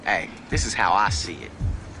Hey, this is how I see it.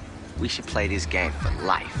 We should play this game for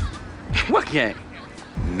life. What game?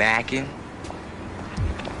 Macking.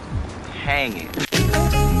 Hanging.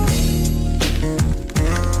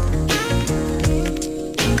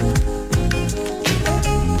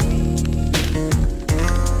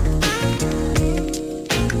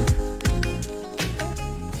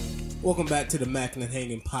 Welcome back to the Mackin' and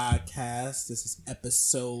Hanging podcast. This is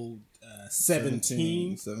episode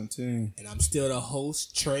 17. 17. And I'm still the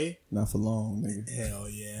host, Trey. Not for long, nigga. Hell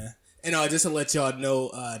yeah. And just to let y'all know,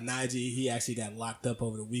 Najee, he actually got locked up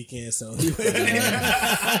over the weekend, so he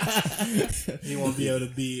won't be able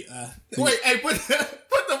to be... Wait, hey, put the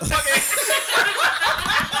fucking...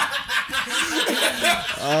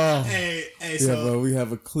 Hey, Yeah, so... bro, we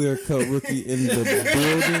have a clear-cut rookie in the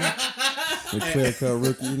building. A clear-cut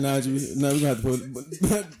rookie. Najee, no, we're going to have to put...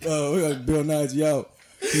 we're going to bail Najee out.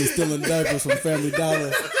 He was stealing diapers from Family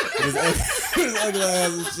Dollar. His ugly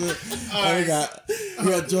ass and shit. We got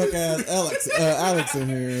drunk ass Alex in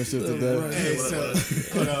here and shit today. Hey,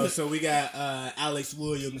 so we got Alex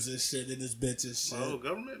Williams and shit in this bitch and shit. Oh,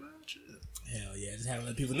 government now? Shit. Hell yeah, just having to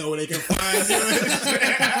let people know where they can find him.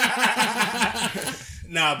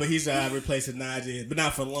 Nah, but he's replacing Najee, but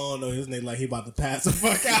not for long though. His nigga like he about to pass the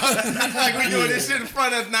fuck out. Like we doing this shit in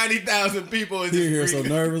front of 90,000 people. He here so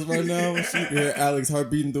nervous right now. You hear Alex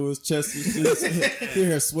heart beating through his chest and shit. He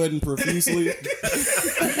here sweating profusely. Hell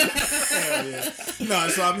yeah. No,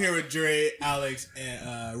 so I'm here with Dre, Alex,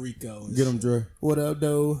 and Rico. Get him, Dre. What up,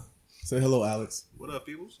 though? Say hello, Alex. What up,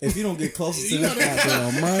 peoples? If you don't get closer to this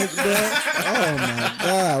goddamn mic, bro. Oh my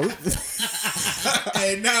god.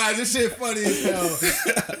 Hey, nah, this shit funny as hell.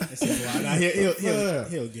 Nah, he'll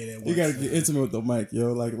get it. You gotta get intimate with the mic,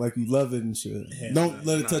 yo. Like you love it and shit. Don't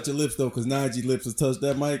let it touch your lips though, because Najee lips will touch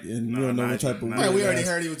that mic, and you don't know what type of weird. Right, we already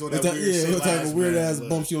heard he was doing that weird shit. Yeah, what type of weird ass look.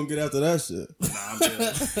 bumps you gonna get after that shit? Nah, I'm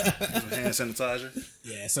good. Some hand sanitizer.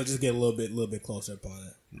 Yeah, so just get a little bit closer up on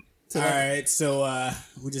it. All right, so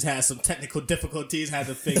we just had some technical difficulties. Had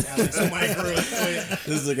to fix Alex mic real quick. This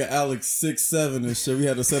is like an Alex 6'7" and shit. We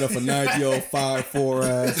had to set up a 90-year-old 5'4"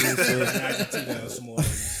 ass and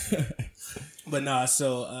shit. But nah,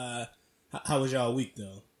 so how was y'all week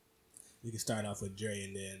though? We can start off with Dre,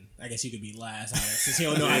 and then I guess you could be last, Alex, since you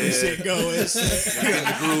don't know how this shit goes.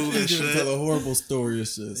 He's gonna tell a horrible story and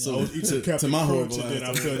shit. So to my horrible and then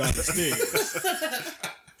I filled out the stickers.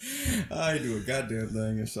 I ain't do a goddamn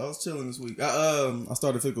thing and shit. I was chilling this week. I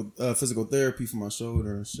started physical therapy for my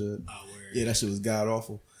shoulder and shit. Oh, word. Yeah, that shit was god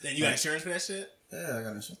awful. Then you got insurance for that shit? Yeah, I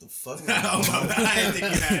got insurance. The fuck? Oh my god, I didn't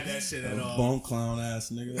think you had that shit at all. Bone clown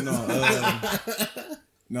ass nigga.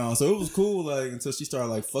 No, so it was cool, like, until she started,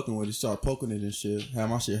 like, fucking with it. She started poking it and shit. Had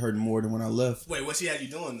my shit hurting more than when I left. Wait, what she had you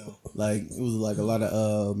doing, though? Like, it was, like, a lot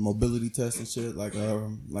of mobility tests and shit. Like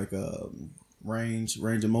range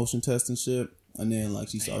of motion tests and shit. And then, like,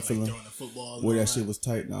 she started feeling where that shit was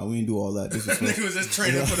tight. Nah, we didn't do all that. This was nigga was just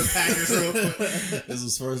training for the Packers real quick. This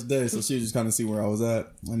was first day, so she was just kind of see where I was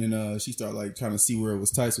at. And then she started, like, trying to see where it was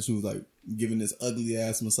tight. So she was, like, giving this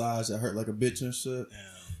ugly-ass massage that hurt like a bitch and shit. Damn.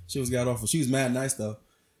 She was got awful. She was mad nice, though.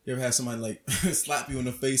 You ever had somebody like slap you in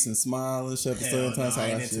the face and smile and shit at the same time? I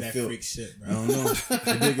ain't into that freak shit, bro. I don't know.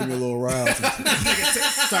 It did give me a little rile.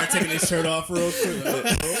 Start taking his shirt off real quick.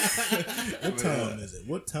 What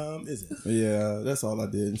time is it? But yeah, that's all I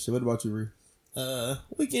did and shit. What about you, Ree?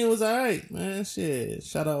 Weekend was alright, man. Shit.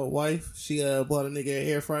 Shout out wife. She bought a nigga an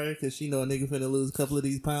air fryer because she know a nigga finna lose a couple of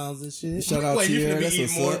these pounds and shit. Shout out to you you. Finna be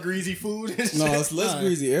eating more greasy food and shit? No, it's less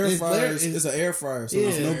greasy. Air fryer. It's an air fryer, so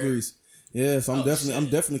there's no grease. Yeah, so I'm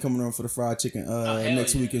definitely coming on for the fried chicken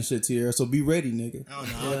next week and shit, Tierra. So be ready, nigga. I don't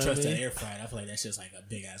know. I don't trust the air fryer. I feel like that's just like a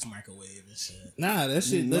big ass microwave and shit. Nah, that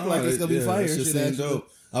shit look like it's gonna be fire. That shit dope.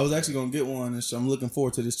 I was actually gonna get one, and I'm looking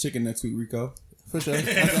forward to this chicken next week, Rico. For sure.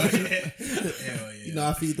 Hell yeah. You know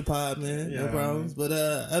I feed the pod, man. No problems. Man. But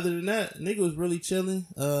other than that, nigga was really chilling.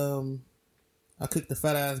 I cooked the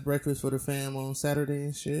fat ass breakfast for the fam on Saturday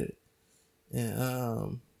and shit.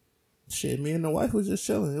 And shit, me and the wife was just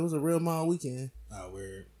chilling. It was a real mild weekend. Oh,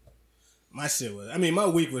 weird. My shit was... I mean, my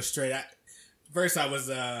week was straight. First, I was...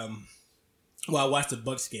 I watched the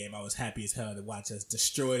Bucks game. I was happy as hell to watch us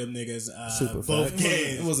destroy them niggas both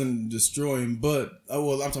games. It wasn't destroying, but... I'm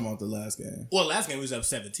talking about the last game. Well, last game we was up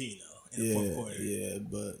 17, though, in the fourth quarter. Yeah,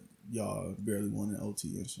 but y'all barely won in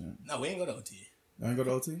OT and shit. No, we ain't go to OT. I ain't go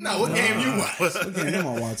to OT? No, what game you watch? What game am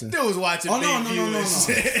I watching? Dude was watching no. No,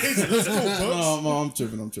 I'm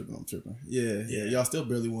tripping. Yeah. Y'all still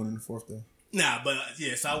barely won in the fourth, though. Nah, but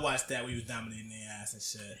yeah, so I watched that. We was dominating their ass and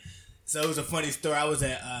shit. So it was a funny story. I was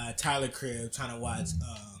at Tyler crib trying to watch,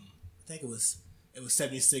 I think it was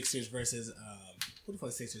 76ers versus who the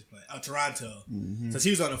fuck Sixers playing? Oh, Toronto. So she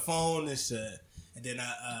was on the phone and shit. And then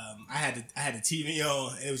I had the TV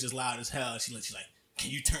on and it was just loud as hell. She's like,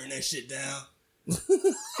 can you turn that shit down? I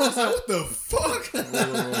was like, what the fuck?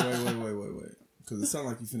 Wait. Because it sounds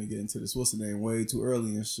like you finna get into this. What's the name? Way too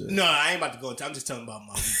early and shit. No, I ain't about to go into. I'm just telling about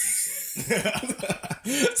my week and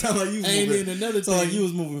shit. Sound like you was Ain't moving. in another Sound like thing. you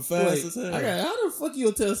was moving fast as hell. How the fuck you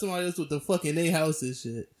gonna tell somebody else what the fuck in their house and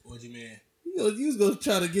shit? What you mean? You was gonna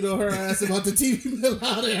try to get on her ass about the TV bill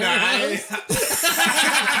out in her house.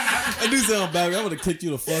 That do sound bad. I'm gonna kick you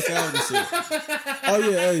the fuck out and shit. Oh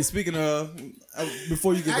yeah, hey. Speaking of,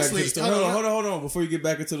 before you get back to the story, hold on. Before you get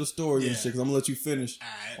back into the story and shit, because I'm gonna let you finish.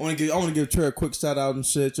 Right. I want to give Trey a quick shout out and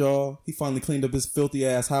shit, y'all. He finally cleaned up his filthy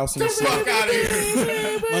ass house and shit. Fuck out of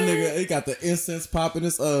here. My nigga, he got the incense popping.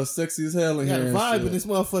 It's sexy as hell in Got here. a and vibe shit. in this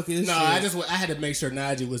motherfucker. No, I had to make sure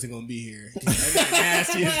Najee wasn't gonna be here. That nigga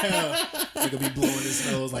nasty as hell. He gonna be blowing his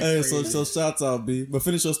nose like Hey, crazy. so shouts out, B. But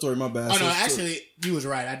finish your story, my bad. Oh So- no, actually, you was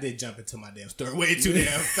right. I did jump into my damn story way too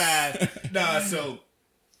damn fast. No, so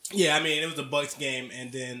yeah, I mean it was a Bucks game,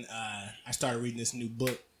 and then I started reading this new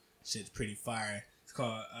book. Shit's pretty fire. It's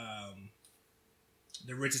called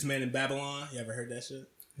The Richest Man in Babylon. You ever heard that shit?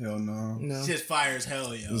 Hell no. No. Shit's fire as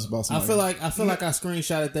hell, yo. This is about I somebody. feel like I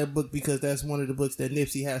screenshotted that book because that's one of the books that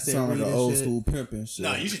Nipsey has said. Sound like read an and old shit. school pimp and shit.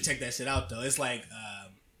 No, you should check that shit out though. It's like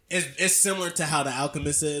it's similar to how The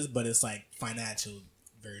Alchemist is, but it's like financial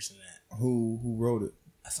version of that. Who wrote it?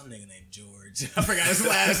 Some nigga named George. I forgot his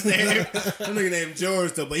last name. Some nigga named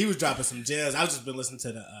George though, but he was dropping some gems. I've just been listening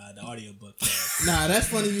to the audiobook. Nah, that's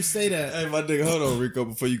funny you say that. Hey, my nigga, hold on, Rico,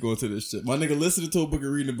 before you go into this shit. My nigga, listening to a book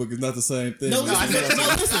and reading a book is not the same thing. No, No, I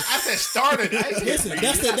said started. Listen,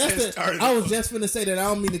 I was just finna say that. I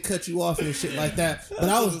don't mean to cut you off and shit like that, but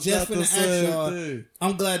I was just finna ask y'all.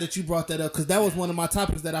 I'm glad that you brought that up because that was one of my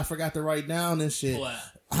topics that I forgot to write down and shit. What?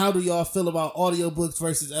 How do y'all feel about audiobooks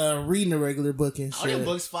versus reading a regular book and shit?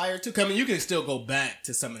 Audiobooks fire too. I mean, you can still go back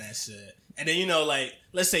to some of that shit. And then, like,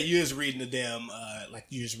 let's say you just reading the damn, like,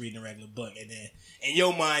 you just reading a regular book, and then in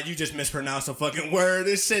your mind, you just mispronounce a fucking word.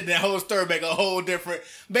 This shit, that whole story make a whole different,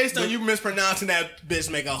 based on you mispronouncing that bitch,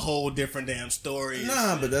 make a whole different damn story.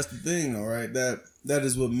 Nah, but that's the thing, all right? That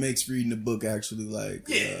is what makes reading a book actually, like...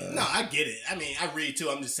 Yeah, no, I get it. I mean, I read too.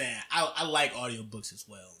 I'm just saying, I like audiobooks as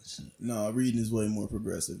well and shit. No, reading is way more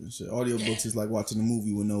progressive and shit. Audiobooks is like watching a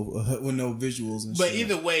movie with no visuals and But shit.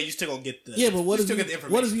 either way, you still gonna get the... Yeah, but what you if still you, get the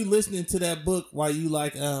information. what if you listening to that book while you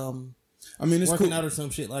like I mean, it's working cool. out or some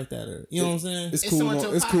shit like that, or you know what I'm saying? It's It's cool. similar to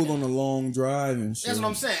a It's cool podcast. on a long drive and shit. That's what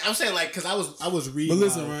I'm saying. I'm saying, like, because I was reading... But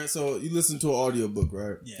listen, right? So you listen to an audiobook,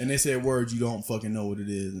 right? Yeah. And they say words you don't fucking know what it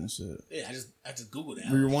is and shit. Yeah, I just Googled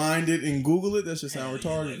it. Rewind it and Google it. That should sound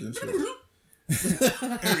retarded and shit.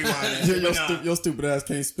 Your stupid ass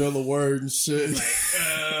can't spell a word and shit.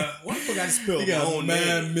 Why the fuck I spell You my got own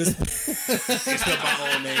mad name? mis- Spell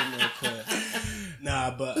my own name real quick.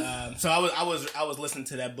 Nah, but so I was listening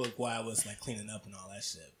to that book while I was like cleaning up and all that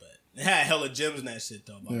shit. But it had hella gems in that shit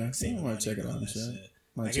though. About, Yeah, like, saving I might money check it and all out and that shit.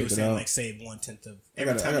 Might Like he check was it saying, out. like save 1/10 of I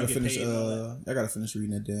every gotta time you get finish. paid. And all that. I gotta finish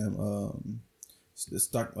reading that damn the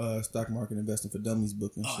stock market investing for dummies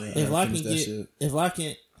book and shit. yeah. If gotta I finish can that get, shit. if I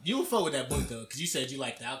can, You would fuck with that book though, because you said you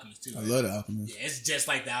like The Alchemist too. I Right? love the Alchemist. Yeah, it's just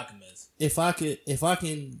like The Alchemist. if I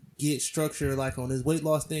can get structure like on this weight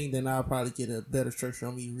loss thing, then I'll probably get a better structure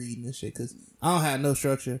on me reading this shit because I don't have no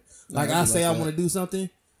structure. Like I I do say like I want to do something,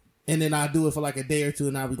 and then I do it for like a day or two,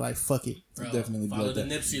 and I'll be like, fuck it. Bro, Definitely follow blood the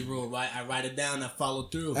that. Nipsey rule, right? I write it down, I follow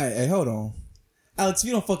through. Hey, hold on. Alex, if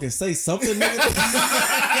you don't fucking say something, nigga.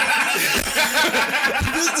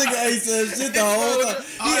 This nigga ain't said shit the whole time.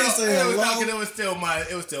 He ain't saying hello. It was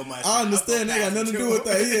still my. I understand. They got nothing to do with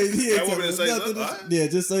that. He ain't want me to say nothing. something? Alright. Yeah,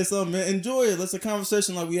 just say something, man. Enjoy it. Let's a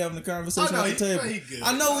conversation like we having a conversation Oh, no, at the table. he good.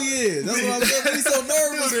 I know he is. That's what I'm saying. But he's so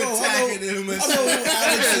nervous. Dude, bro. attacking him and I know who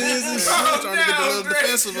Alex is and shit. I'm trying to get a little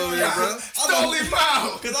defensive over here, bro. Stole him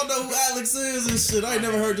out. Cause I know who Alex is and shit. I ain't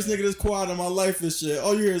never heard this nigga this quiet in my life and shit.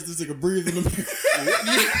 All you hear is this nigga breathing in the I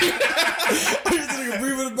hear this nigga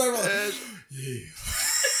breathing in the background.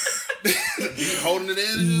 Holding it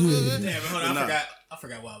in. Damn, hold on, Nah. I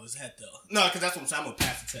forgot where I was at though. No, because that's what I'm saying. I'm gonna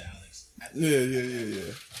pass it to Alex.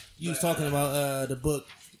 Yeah. You was talking about the book.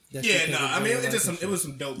 that you Yeah, think no, is I mean very it just like it was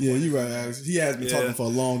some dope. Yeah, points. you right, Alex. He has been Yeah. talking for a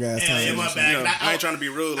long ass time. Yeah, my and shit. bad. You know, I ain't trying to be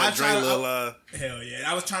rude like Dre little. Hell yeah,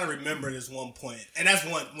 I was trying to remember this one point, and that's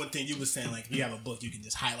one thing you was saying. Like, if you have a book, you can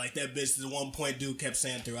just highlight that bitch. The one point dude kept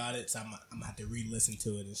saying throughout it, so I'm gonna have to re-listen to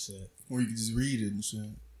it and shit. Or you can just read it and shit.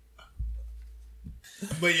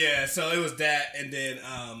 But yeah, so it was that, and then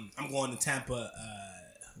I'm going to Tampa.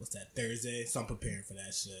 What's that, Thursday? So I'm preparing for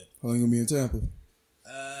that shit. How long you gonna be in Tampa?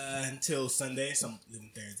 Until Sunday. So I'm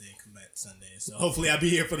leaving Thursday and come back Sunday. So hopefully I'll be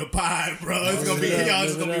here for the pod, bro. It's gonna be y'all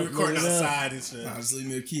just gonna be recording outside and shit. Nah, just leave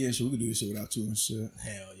me a key and shit. We can do this shit without you and shit.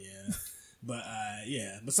 Hell yeah. But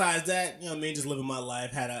yeah. Besides that, you know what I mean, just living my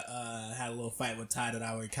life. Had a little fight with Ty that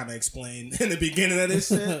I would kind of explain in the beginning of this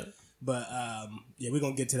shit. But yeah, we're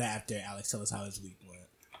gonna get to that after Alex tell us how his week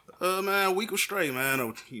went. Man, week was straight,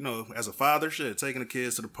 man. You know, as a father, shit, taking the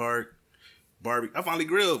kids to the park. Barbie, I finally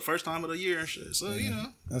grilled first time of the year and shit. So you know,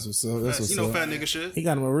 that's what's up. That's what's up. Fat nigga shit. He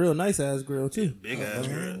got him a real nice ass grill too. Big ass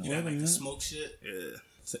grill. You got like the smoke shit. Yeah.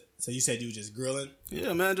 So you said you were just grilling?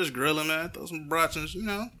 Yeah, man, just grilling, man. Throw some brats and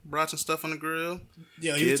stuff on the grill.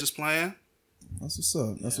 Yo, kids just playing. That's what's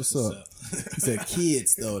up. That's what's up. He said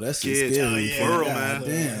kids though. That's just kids. scary. Oh, yeah. Plural, man.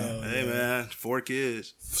 Damn. Hey, man, 4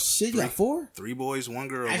 kids. Shit, you got 4? 3 boys, 1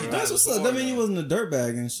 girl. Actually, Bro. That's what's up. That mean you wasn't a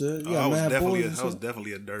dirtbag and shit. You got mad boys and I was shit.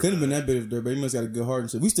 definitely a dirtbag. Couldn't have been that big of a dirtbag. He must got a good heart and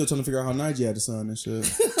shit. We still trying to figure out how Nigel had a son and shit.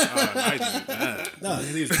 Nigel, man. No,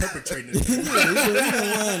 he was perpetrating it. He been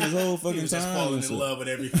lying this whole fucking He was just time. falling and in shit. love with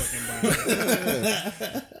every fucking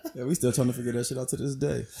body. Yeah, we still trying to figure that shit out to this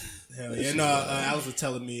day. Hell yeah. No, Alex was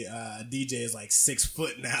telling me DJ is like 6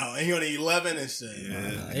 foot now, and he only 11 and shit.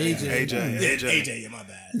 Yeah. AJ, yeah, my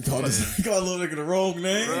bad. You called little nigga the wrong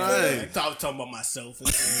name. Right. I was talking about myself and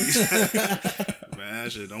shit. Man,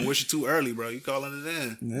 shit, don't wish it too early, bro. You calling it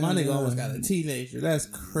in. My nigga almost got a teenager. That's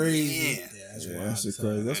crazy. Yeah. That's Yeah, wild. that shit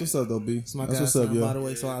crazy. That's what's up though, B. It's my That's what's godson, up, yo. by the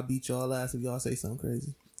way, so I'll beat y'all ass if y'all say something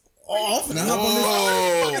crazy. Oh, I'm finna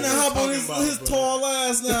hop on his tall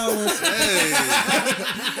ass now.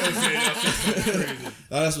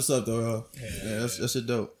 That's what's up though, yo. Yeah, that's shit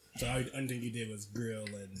dope. So all thing you did was grill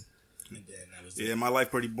and then that was Yeah, my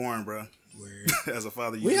life pretty boring, bro. weird. As a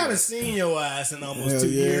father, We haven't seen your ass in almost Hell 2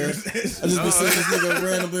 yeah. years. I just been seeing this nigga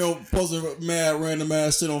randomly posting mad random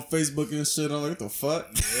ass shit on Facebook and shit. I'm like, what the fuck?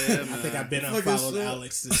 Yeah, man. I think I've been Fucking unfollowed shit.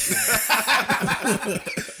 Alex.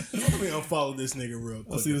 Let me unfollow this nigga real I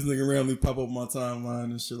quick. see this nigga randomly pop up on my timeline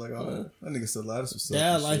and shit like, oh, that nigga still alive. That's what's up.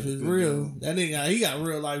 Dad and life shit. is real. That nigga, he got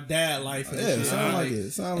real life dad life. And Yeah, shit. sound like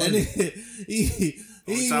it. Sound That like it. nigga,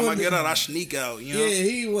 Only time I get out, I sneak out, you know? Yeah,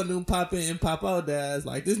 he want them pop in and pop out dads.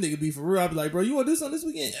 Like, this nigga be for real. I be like, bro, you want to do something this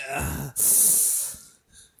weekend?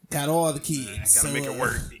 Got all the kids. Gotta make it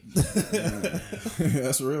work.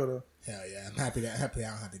 That's real though. Hell yeah, I'm happy I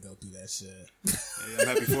don't have to go through that shit. Yeah, I'm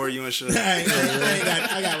happy for you and shit.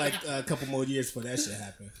 I got like a couple more years before that shit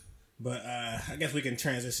happen. But I guess we can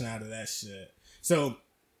transition out of that shit. So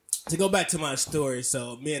to go back to my story,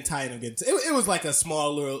 so me and Ty and it was like a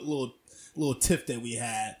small little tiff that we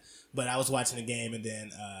had. But I was watching the game and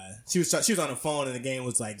then she was on the phone and the game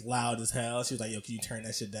was like loud as hell. She was like, "Yo, can you turn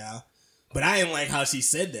that shit down?" But I didn't like how she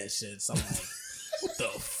said that shit. So I'm like, "What the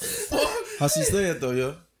fuck?" How she say it though,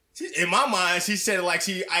 yo? In my mind, she said it like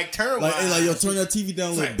I turned Like, my hey, like, yo, turn that TV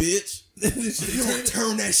down, little Like- bitch. You don't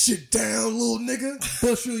turn that shit down, little nigga.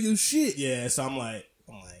 Push you shit. Yeah, so I'm like,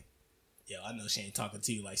 yo, I know she ain't talking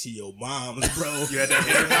to you like she your mom's, bro. You had that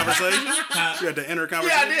inner conversation? You had the inner Yeah,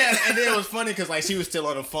 conversation? I did. And then it was funny because like she was still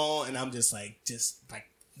on the phone, and I'm just like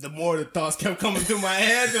the more the thoughts kept coming through my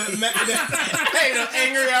head, the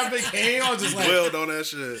angry I became. I was just like, Dwelled on that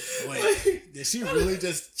shit. wait, did she really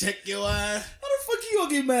just check your ass? How the fuck you gonna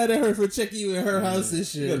get mad at her for checking you in her house and You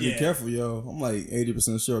shit? gotta be Yeah. careful, yo. I'm like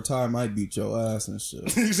 80% sure Ty might beat your ass and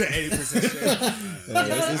shit. You said 80% sure.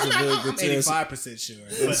 Yeah, it's a very good I'm chance. 85% sure.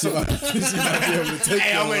 But, She might be able to take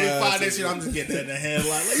hey, I'm your 85 ass this shit. I'm just getting in the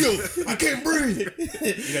headlock. Like, yo, I can't breathe.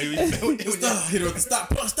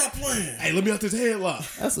 Stop playing. Hey, let me out this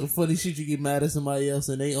headlock. That's some funny shit. You get mad at somebody else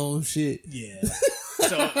and they own shit. Yeah.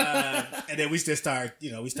 So, and then we just start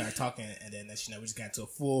talking, and then we just got into a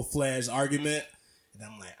full-fledged argument. And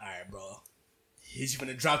I'm like, all right, bro, he's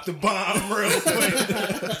gonna drop the bomb real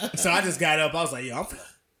quick. So I just got up. I was like, yo, I'm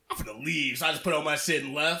finna leave. So I just put on my shit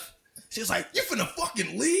and left. She was like, you finna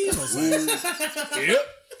fucking leave? I was like, yep.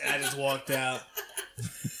 And I just walked out.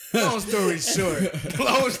 Long story short,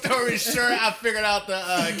 I figured out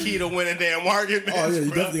the key to winning damn arguments. Oh yeah, you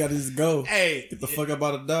bro. definitely gotta just go. Hey, Get the fuck up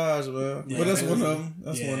out of Dodge, man. Yeah, But that's man. one of them.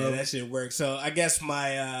 That's yeah, one of them. that shit works. So I guess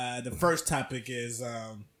my the first topic is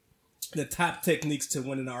the top techniques to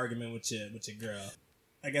winning an argument with your girl.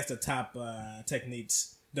 I guess the top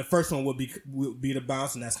techniques. The first one would be the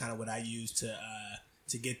bounce, and that's kind of what I use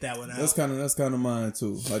to get that one out. That's kind of mine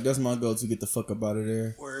too. Like that's my go to get the fuck up out of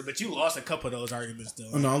there. But you lost a couple of those arguments though.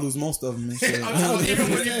 Oh, no, I lose most of them. And shit. Even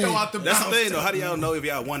when you throw out the That's bounce. the thing, though. How do y'all know if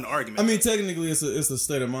y'all won the argument? I mean, technically, it's a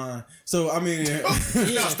state of mind. So I mean, State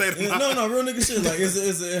of mind. no, real nigga shit. Like, it's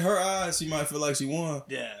in her eyes, she might feel like she won.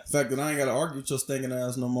 Yeah. The fact that I ain't got to argue with your stinking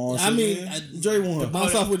ass no more. I mean, Dre to won.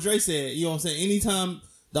 bounce off what Dre said, you know what I'm saying? Anytime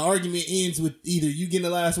the argument ends with either you getting the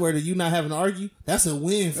last word or you not having to argue, that's a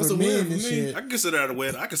win for men and shit. I consider that a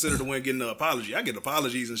win. I consider the win getting an apology. I get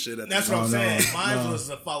apologies and shit. That's what I'm saying. Mine was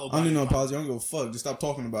a follow. I don't need no apology. I don't give a fuck. Just stop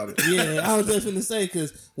talking about it. Yeah, I was just gonna say,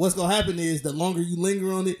 because what's gonna happen is the longer you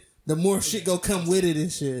linger on it, the more shit gonna come with it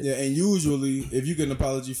and shit. Yeah, and usually if you get an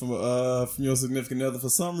apology from your significant other, for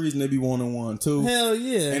some reason they be 1-on-1 too. Hell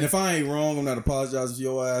yeah. And if I ain't wrong, I'm not apologizing for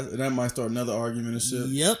your ass, and that might start another argument and shit.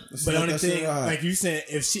 Yep. But the only thing, like you said,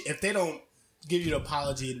 if they don't give you the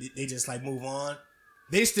apology and they just like move on,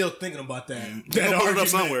 they still thinking about that. They can pull it up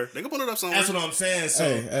somewhere. They can pull it up somewhere. That's what I'm saying. So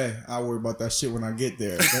hey, I worry about that shit when I get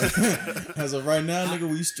there. As of right now, nigga,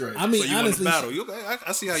 we straight. I mean, so you honestly, won the battle. You okay?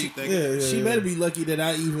 I see how you think. Yeah, she better be lucky that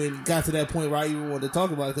I even got to that point where I even wanted to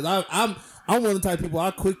talk about it, because I'm one of the type of people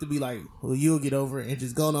I quick to be like, well, you'll get over it and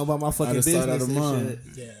just go on about my fucking business out of and mind.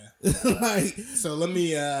 shit. yeah. Like, So let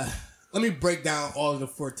me break down all of the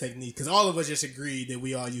 4 techniques, because all of us just agreed that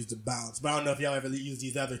we all use the bounce. But I don't know if y'all ever use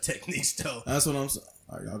these other techniques though. That's what I'm saying.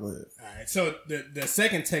 All right, y'all go ahead. All right. So the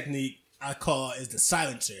second technique I call is the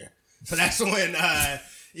silencer. So that's when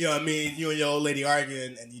you know what I mean, you and your old lady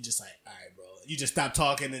arguing and you just like, all right, bro, you just stop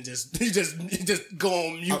talking and you just go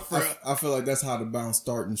on mute I feel like that's how the bounce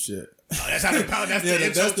start and shit. Oh, that's how the bounce. That's Yeah, the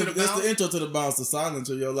intro to the that's bounce. the intro to the bounce, the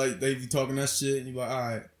silencer, yo. Like they be talking that shit, and you like,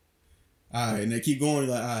 all right, and they keep going.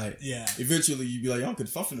 You're like, all right, Yeah. Eventually, you be like, yo, I'm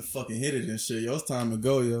finna fucking hit it and shit. Yo, it's time to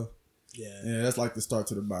go, yo. Yeah. Yeah, that's like the start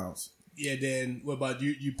to the bounce. Yeah. Then what about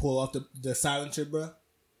you? You pull off the silencer, bro.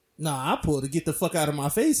 nah, I pull to get the fuck out of my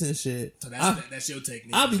face and shit. So that's your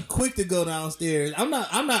technique. I'll be quick to go downstairs. I'm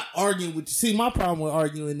not arguing with you. See, my problem with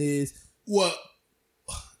arguing is What?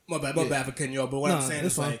 My bad for cutting you off. But what I'm saying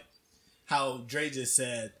it's is fine. like how Dre just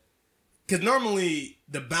said. Because normally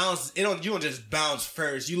the bounce, you don't just bounce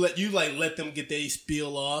first. You let them get their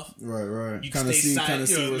spiel off. Right. You Kind of stay see, silent,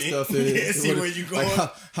 you know where what I mean? stuff is. Yeah, see where you going.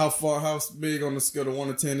 Like how big on the scale of 1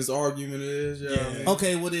 to 10 this argument is. Yeah. I mean?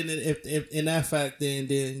 okay. Well, then if in that fact, then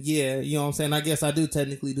yeah, you know what I'm saying. I guess I do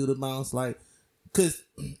technically do the bounce, like, because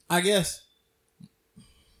I guess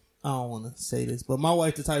I don't want to say this, but my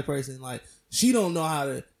wife the type of person, like, she don't know how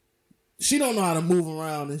to move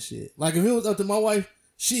around and shit. Like, if it was up to my wife,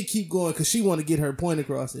 she'd keep going because she want to get her point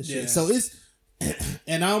across and shit. Yeah. So it's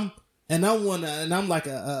and I'm like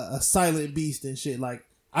a silent beast and shit. Like,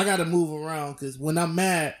 I gotta move around because when I'm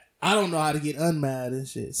mad, I don't know how to get unmad and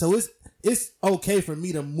shit. So it's okay for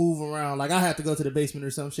me to move around. Like, I have to go to the basement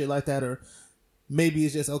or some shit like that, or maybe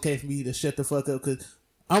it's just okay for me to shut the fuck up because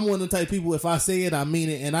I'm one of the type of people, if I say it, I mean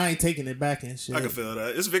it, and I ain't taking it back and shit. I can feel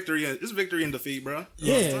that. It's victory and defeat, bro.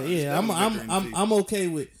 Yeah. I'm okay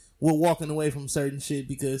with walking away from certain shit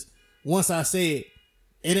because once I say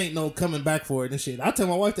it ain't no coming back for it and shit. I tell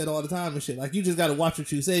my wife that all the time and shit. Like, you just gotta watch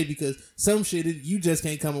what you say because some shit you just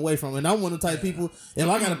can't come away from. And I'm one of the type of people, if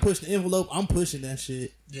I gotta push the envelope, I'm pushing that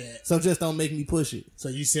shit. Yeah. So just don't make me push it. So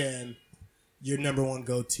you saying your number one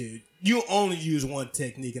go-to, you only use one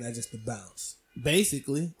technique and that's just the bounce.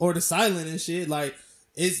 Basically, or the silent and shit. Like,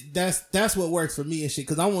 that's what works for me and shit.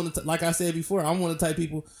 Because I want to, like I said before, I'm one of the type of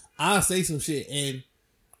people. I say some shit and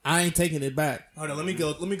I ain't taking it back. Hold on, let me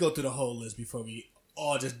go through the whole list before we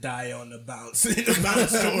all just die on the bounce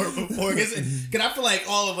store before. Because I feel like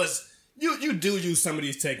all of us, you do use some of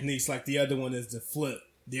these techniques. Like the other one is the flip,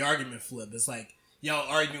 the argument flip. It's like y'all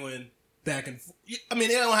arguing back and forth. I mean,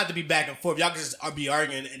 it don't have to be back and forth. Y'all can just be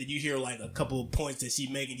arguing and then you hear like a couple of points that she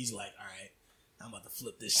making. He's like, all right, I'm about to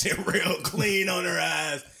flip this shit real clean on her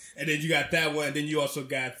eyes. And then you got that one. Then you also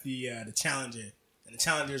got the challenger. And the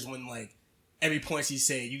challenger is when like every point she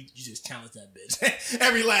say, you just challenge that bitch.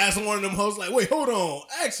 Every last one of them hoes like, wait, hold on,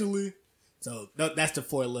 actually. So that's the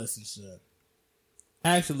 4 lists and shit.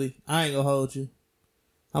 Actually, I ain't gonna hold you.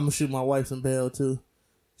 I'm gonna shoot my wife some bail too.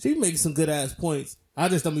 She making some good ass points. I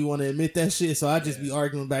just don't be want to admit that shit, so I just be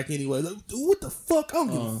arguing back anyway. Like, dude, what the fuck? I don't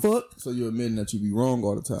give a fuck. So you admitting that you be wrong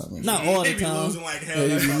all the time? Right? Not all the They be time. losing like hell.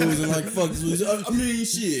 Yeah, you be losing like fuck. I mean,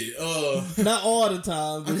 shit. Not all the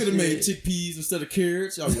time. I could have made chickpeas instead of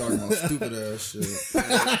carrots. Y'all be arguing on stupid ass shit.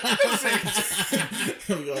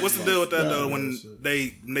 What's the deal with that though? When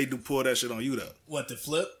they do pull that shit on you though, What, the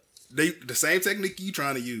flip? the same technique you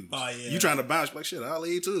trying to use. Oh, yeah. You trying to bounce like shit. I'll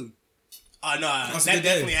leave too. Oh, no, That's a that good day.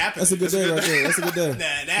 definitely happened. That's a good day right there. That's a good day.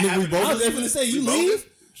 That happened. I was just gonna say, you We both- leave?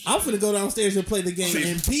 I'm finna go downstairs and play the game See-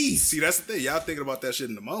 in peace. See, that's the thing. Y'all thinking about that shit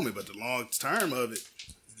in the moment, but the long term of it,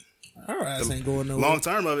 Her ass ain't going nowhere. Long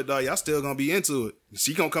term of it, dog, y'all still gonna be into it.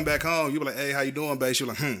 She gonna come back home. You be like, hey, how you doing, babe? She be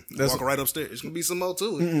like, walk right upstairs. It's gonna be some more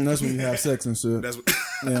to it. That's when you have sex and shit. That's what,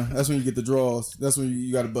 Yeah, that's when you get the draws. That's when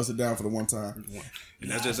you got to bust it down for the one time. and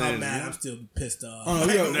that's just I'm it. mad. I'm still pissed off.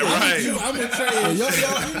 Right. I'm in trade. Y'all,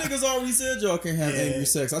 you niggas already said y'all can't have angry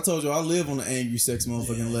sex. I told you I live on the angry sex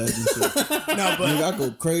motherfucking ledge and shit. No, but Nigga, I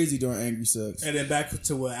go crazy during angry sex. and then back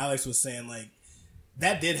to what Alex was saying, like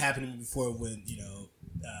that did happen to me before when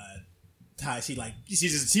Ty, she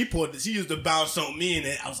used the bounce on me, and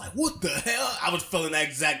then I was like, what the hell? I was feeling that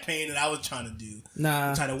exact pain that I was trying to do.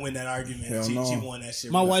 Nah. Trying to win that argument. Hell She no. won that shit.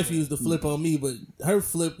 My real wife quick. used the flip on me, but her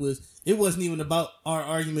flip it wasn't even about our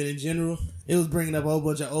argument in general. It was bringing up a whole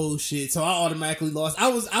bunch of old shit, so I automatically lost. I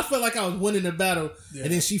felt like I was winning the battle,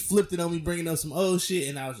 and then she flipped it on me, bringing up some old shit,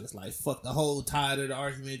 and I was just like, fuck, the whole tide of the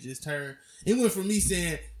argument just turned. It went from me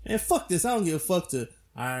saying, man, fuck this, I don't give a fuck, to,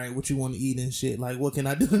 all right, what you want to eat and shit, like, what can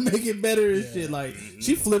I do to make it better and shit, like,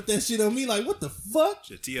 she flipped that shit on me, like, what the fuck?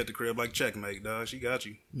 Shit, T at the crib like checkmate, dog. She got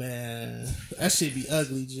you. Man, that shit be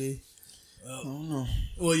ugly, G. I don't know.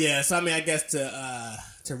 Well, yeah. So I mean, I guess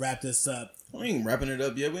to wrap this up. We ain't wrapping it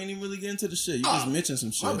up yet. We ain't even really getting to the shit. You just mentioned some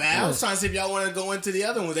shit. My bad. I was trying to see if y'all want to go into the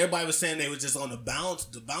other ones. Everybody was saying they was just on the bounce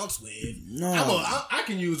wave. No. I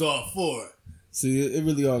can use all four. See, it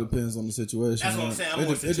really all depends on the situation. That's what I'm man. saying. I'm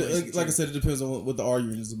on situation, like I too. said, it depends on what the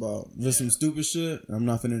argument is about. If it's some stupid shit, I'm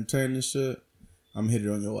not finna entertain this shit. I'm hit it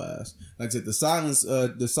on your ass. Like I said, the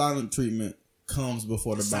silent treatment comes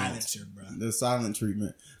before the bounce. Silencer, bro. The silent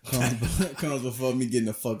treatment comes before me getting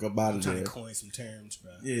the fuck up out of Trying there. to coin some terms,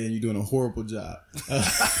 bro. Yeah, and you're doing a horrible job. The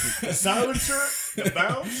silencer, the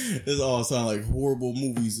bounce. This all sound like horrible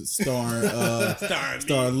movies starring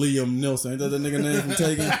Starring Liam Neeson. Ain't that the nigga name from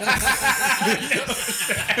Taken?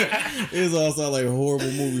 It's all sound like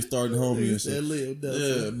horrible movies starring homie and shit.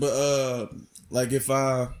 Yeah, but like if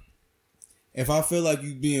I feel like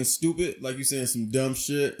you being stupid, like you saying some dumb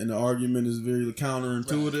shit, and the argument is very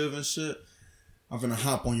counterintuitive and shit, I'm finna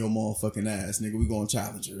hop on your motherfucking ass, nigga. We gonna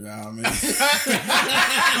challenge you. You know what I mean? That's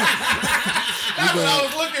what I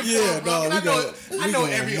was looking for, bro. dog, I know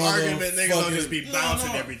every argument niggas don't just be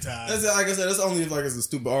bouncing every time. That's like I said. That's only if like it's a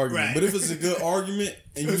stupid argument. Right. But if it's a good argument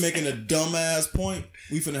and you making a dumbass point,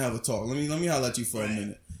 we finna have a talk. Let me holler at you for a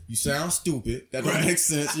minute. You sound stupid. That don't make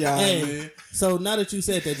sense. Yeah, Hey, man. so now that you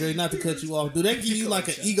said that, Dre, not to cut you off, do that give you like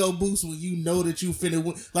an ego boost when you know that you finna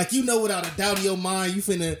win? Like, you know without a doubt in your mind you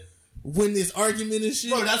finna win this argument and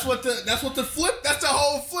shit? Bro, that's what the flip. That's the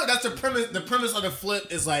whole flip. That's the premise. The premise of the flip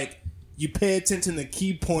is like you pay attention to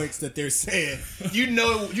key points that they're saying. You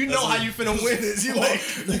know how you finna win this. You like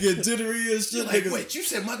They get jittery and shit. you're like, niggas. wait, you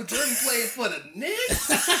said Michael Jordan played for the Knicks?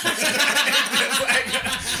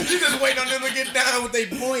 You just waiting on them to get down with their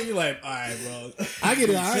point. You're like, all right, bro. I ain't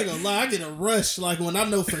gonna lie, I get a rush. Like, when I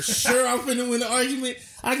know for sure I'm finna win the argument,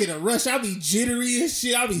 I get a rush. I be jittery and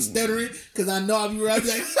shit. I be stuttering because I know I'll be right. I be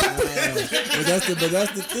like, But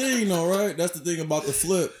that's the thing, though, right? That's the thing about the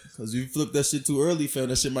flip. Cause you flip that shit too early, fam.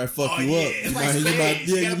 That shit might fuck you up. It's like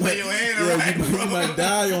spades. You gotta play your hand right, you bro. might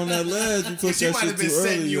die on that ledge. You flip She that might shit have been too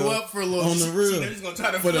setting early, you yo. up for a little. On the real. They're just gonna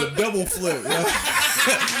try to For the flip. double flip. Yeah.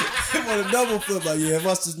 For the double flip, like, yeah, if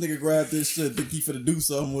watch this nigga grab this shit, think he finna do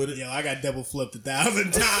something with it. Yo, I got double flipped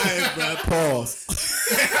 1,000 times, bro. Pause.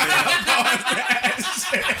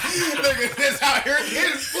 Nigga, this out here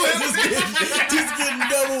getting flipped. Just getting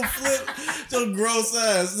double flipped. Your gross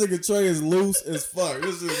ass. This nigga Trey is loose as fuck.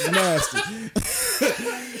 This is nasty.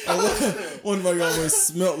 One of my always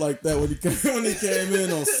smelt like that when he came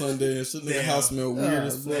in on Sunday and shit. Nigga Damn. house smelled weird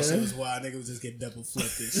as That shit fuck. was wild. Nigga was just getting double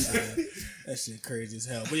flipped and shit. That shit crazy as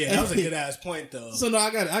hell. But yeah, that was a good ass point though. so no,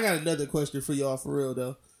 I got another question for y'all for real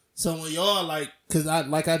though. So when y'all cause I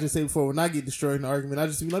just said before, when I get destroyed in the argument, I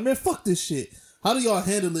just be like, man, fuck this shit. How do y'all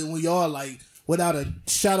handle it when y'all like, without a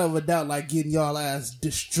shadow of a doubt, like getting y'all ass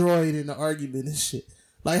destroyed in the argument and shit?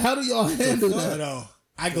 Like, how do y'all handle that? No,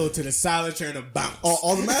 I go to the silencer and a bounce.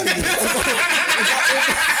 Automatically.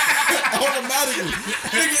 Automatically.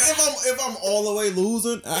 Nigga, if I'm all the way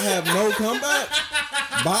losing, I have no comeback.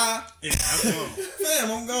 Bye. Yeah, I'm going.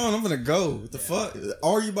 Fam, I'm gone. I'm gonna go. What the fuck?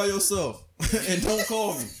 Argue by yourself. And don't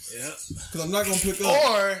call me. Yep. Cause I'm not gonna pick up.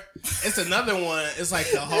 Or it's another one. It's like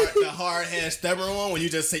the hard head stubborn one when you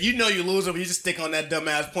just say you you're losing, but you just stick on that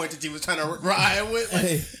dumbass point that you was trying to ride with. Like,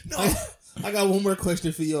 Hey, no. I got one more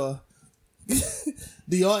question for y'all.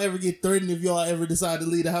 Do y'all ever get threatened if y'all ever decide to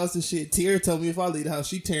leave the house and shit? Tierra told me if I leave the house,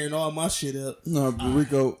 she tearing all my shit up. No,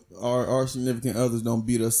 Rico, our significant others don't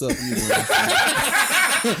beat us up either.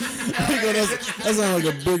 Rico, that sounds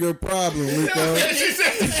like a bigger problem, Rico. She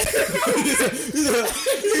said,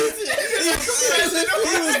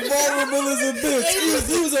 was vulnerable as a bitch.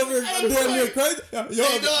 He was over here damn near crazy.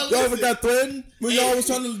 Y'all ever got threatened when y'all was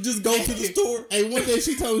trying to just go to the store? Hey, one day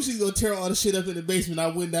she told me she's gonna tear all the shit up in the basement. I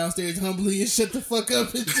went downstairs humbly and shut the fuck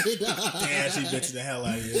up and said, Damn, she bitching the hell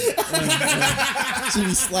out of you. She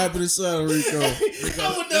be slapping the shit out of Rico.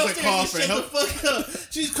 I went downstairs and shut the fuck up.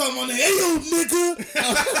 She's come on the hey yo nigga.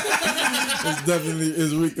 It's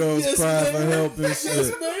definitely Rico's cry for help and shit.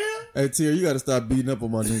 Yes, man. Hey, Tier, you gotta stop beating up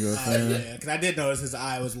on my nigga, fam. Yeah, because I did notice his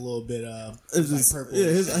eye was a little bit It's just, purple. yeah,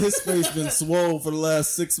 his face been swole for the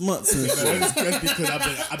last 6 months and shit. That's because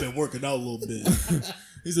I've been working out a little bit.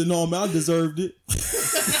 He said, "No, man, I deserved it."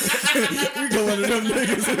 Rico one of them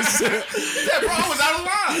niggas and shit. Yeah, bro, I was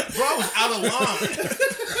out of line.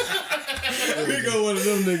 Rico one of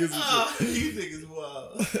them niggas and shit. You niggas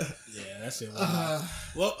wild. Yeah, that shit was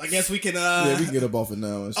well, I guess we can Yeah, we can get up off it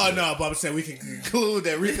now and shit. Oh no, Bob said we can conclude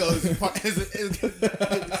that Rico is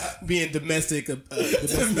being domestic.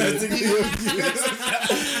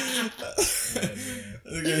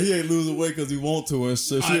 Nigga, he ain't losing weight because he want to and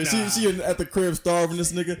shit. She at the crib starving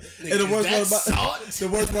this nigga. And the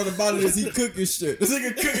worst part about it is he cooking shit. This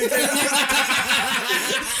nigga cooking.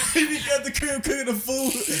 He be at the crib cooking the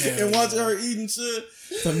food and watching her eating shit.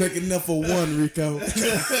 To make enough for one, Rico.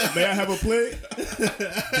 May I have a plate?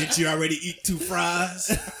 Did you already eat 2 fries?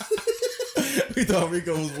 We thought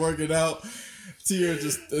Rico was working out. Tier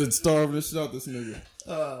just starving the shit out this nigga.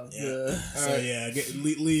 Yeah. So yeah,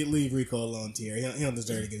 leave Rico alone, Tier. He don't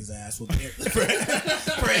deserve to get his ass whooped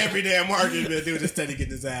for every damn argument. Dude, just steady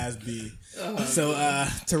getting his ass beat. So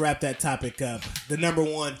to wrap that topic up, the number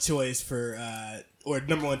one choice dude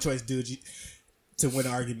to win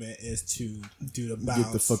an argument is to do the bounce.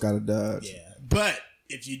 Get the fuck out of Dodge. Yeah, but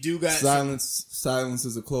if you do got silence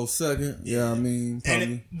is a close second. Yeah, I mean,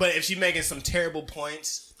 probably. But if she making some terrible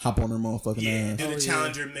points, hop on her motherfucking ass. do the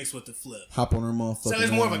challenger mixed with the flip. Hop on her motherfucking ass. So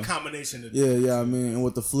it's more of a combination of I mean, and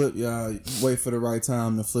with the flip, wait for the right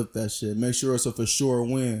time to flip that shit. Make sure it's a for sure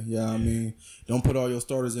win. I mean, don't put all your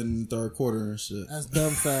starters in the third quarter and shit. That's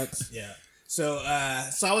dumb facts. Yeah. So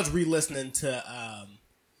I was re-listening to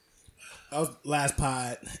last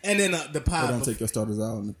pod, and then the pod. Don't take your starters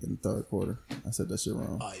out in the third quarter. I said that shit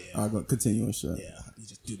wrong. Oh yeah. I'm gonna continue and shit. Yeah, you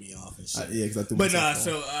just threw me off and shit. Exactly. But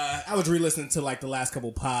so I was re-listening to like the last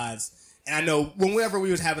couple pods, and I know whenever we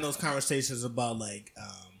was having those conversations about like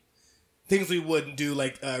things we wouldn't do,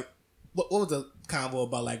 like what was the convo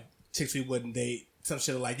about like chicks we wouldn't date. Some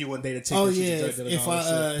shit like you wouldn't date a chick. Oh yeah,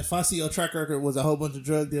 if I see your track record was a whole bunch of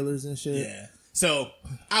drug dealers and shit. Yeah. So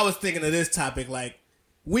I was thinking of this topic like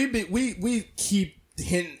we keep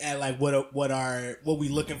hinting at like what we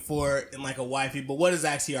looking for in like a wifey, but what is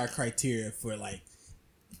actually our criteria for like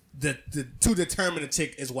the to determine a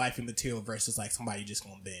chick is wifey material versus like somebody you just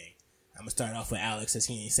gonna bang. I'm gonna start off with Alex since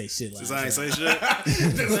he ain't say shit like that. I ain't say shit.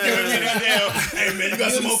 Hey man, you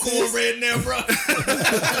got some more cornbread in there, bro?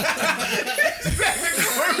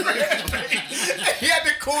 He had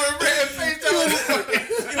the cornbread face.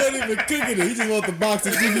 He wasn't even cooking it. He just want the box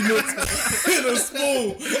of TV mix in a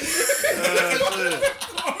spoon.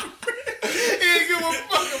 He didn't give a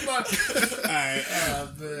fuck about it. All right,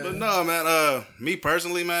 but no, man. Me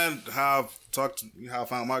personally, man, how I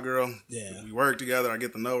found my girl. Yeah, we worked together. I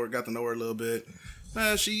got to know her a little bit.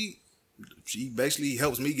 Man, she basically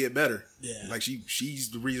helps me get better. Yeah, like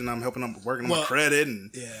she's the reason I'm working on my credit,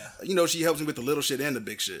 and she helps me with the little shit and the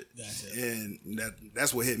big shit. Gotcha. And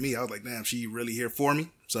that's what hit me. I was like, damn, she really here for me.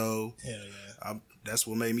 So hell yeah, that's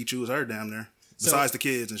what made me choose her down there. Besides the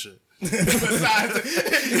kids and shit. Besides,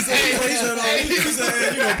 he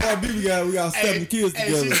said, Part B, we got 7 kids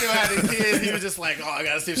together. And she still had the kids. He was just like, I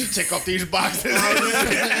gotta see if she check off these boxes. She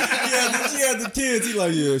had the kids. He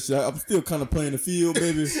like, shit, I'm still kind of playing the field,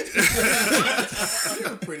 baby.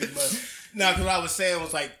 Pretty much. Now, because what I was saying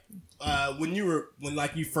was like, when you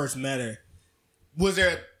first met her, was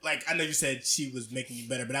there like, I know you said she was making you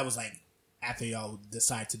better, but that was like after y'all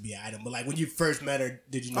decide to be an item. But like when you first met her,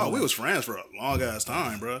 did you know? Oh, we was friends for a long ass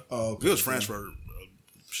time, bro. Oh, okay. We was friends for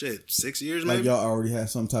 6 years, maybe. Like y'all already had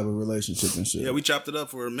some type of relationship and shit. Yeah, we chopped it up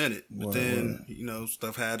for a minute, but then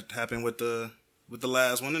stuff had happened with the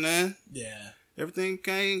last one, and then everything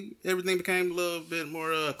became a little bit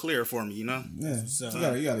more clear for me, Yeah,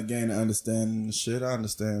 so you gotta gain the understanding and shit. I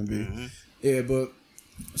understand, B. Mm-hmm. Yeah, but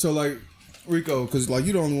so like Rico, because like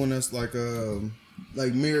you the only one that's like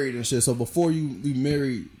married and shit. So before you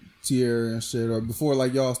married Tierra and shit, or before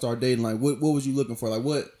like y'all start dating, like what was you looking for? Like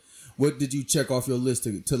what did you check off your list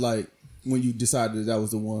to like when you decided that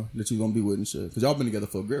was the one that you gonna be with and shit? Because y'all been together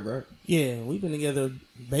for a bit, right? Yeah, we've been together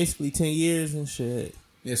basically 10 years and shit.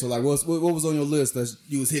 Yeah, so like, what was on your list that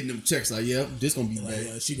you was hitting them checks? Like, yeah, this gonna be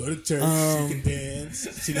bad. She go to church, she can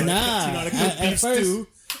dance. She know how to cook beef stew.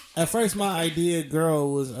 At first, my idea,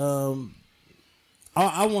 girl, was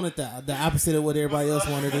I wanted the opposite of what everybody else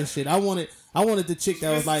wanted and shit. I wanted the chick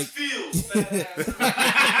that was like.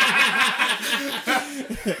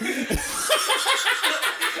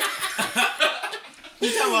 You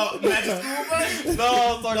talking about Magic School Bus? No, I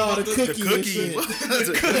was talking about the cookie. The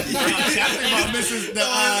cookie. I think about Mrs.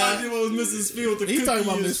 Mrs. Field. He talking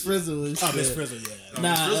about Miss Frizzle and shit. Oh, Miss Frizzle, yeah.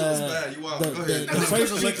 Nah, Frizzle was bad. You wild. Go ahead. The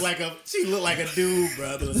first she looked like a dude,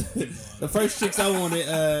 brother. The first chicks I wanted,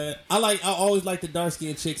 I always liked the dark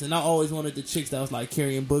skinned chicks, and I always wanted the chicks that was like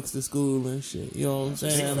carrying books to school and shit. You know what I'm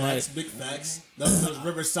saying? Big facts. Those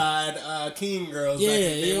Riverside King girls. Yeah,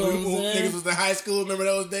 you know what I'm saying? Niggas was in high school. Remember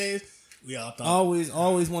those days? We all thought. Always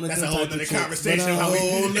wanted. That's them a whole type of nother chicks. conversation. But, How we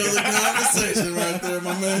Whole nother conversation right there,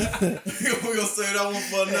 my man. We're gonna save that one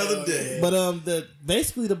for another day. But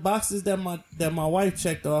basically the boxes that my wife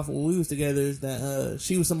checked off when we was together is that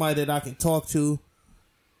she was somebody that I can talk to,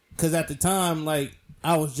 because at the time, like,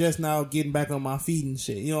 I was just now getting back on my feet and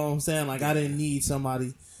shit. You know what I'm saying? Like, I didn't need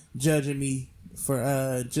somebody judging me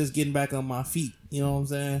for just getting back on my feet. You know what I'm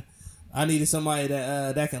saying? I needed somebody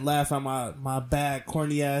that can laugh at my bad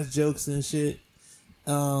corny ass jokes and shit.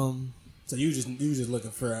 So you just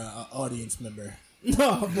looking for an audience member? No,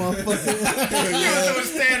 motherfucker. You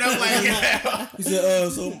was stand up like He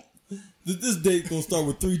said, so this date gonna start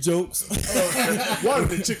with 3 jokes. one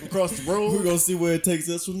with the chick across the road. We're gonna see where it takes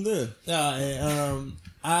us from there.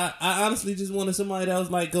 I honestly just wanted somebody that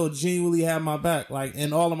was like, go genuinely have my back, like,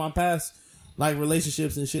 in all of my past, like,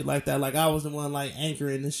 relationships and shit like that. Like, I was the one, like,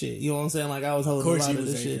 anchoring the shit. You know what I'm saying? Like, I was holding a lot of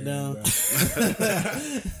this shit down.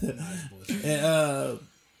 And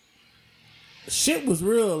shit was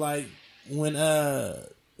real. Like, when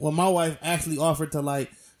my wife actually offered to,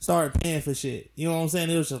 like, start paying for shit. You know what I'm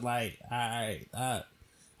saying? It was just like, all right,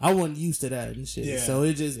 I wasn't used to that and shit. Yeah. So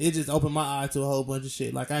it just opened my eye to a whole bunch of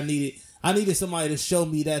shit. Like, I needed somebody to show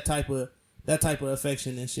me that type of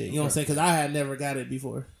affection and shit. You know what I'm saying? Because I had never got it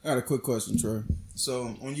before. I got a quick question, Trey. So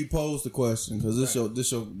when you pose the question, because this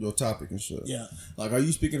your topic and shit. Yeah. Like, are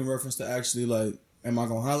you speaking in reference to actually, like, am I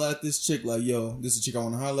gonna holler at this chick? Like, yo, this is a chick I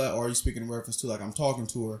want to holler at, or are you speaking in reference to, like, I'm talking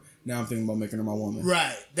to her now, I'm thinking about making her my woman?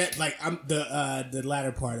 Right. That, like, I'm the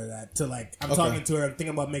latter part of that. To, like, I'm talking to her, I'm thinking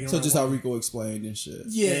about making her. So just how Rico explained and shit.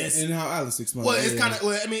 Yes. And how Alex explained. Well, it's kind of.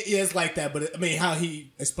 Well, I mean, yeah, it's like that, but I mean, how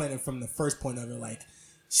he explained it from the first point of it, like,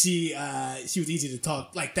 she was easy to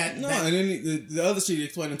talk like that. No, that, and then the other shit he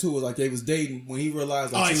explained it too was like they was dating when he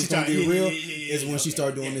realized like she was gonna be real. Is when she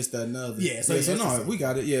started doing this, that, and other. Yeah, so no, we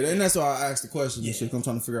got it. Yeah, and that's why I asked the question and shit. I'm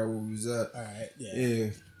trying to figure out where we was at. All right. Yeah. Yeah.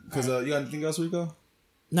 Because you got anything else, Rico?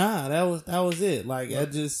 Nah, that was it. Like, I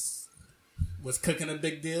just was cooking a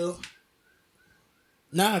big deal.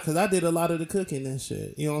 Nah, because I did a lot of the cooking and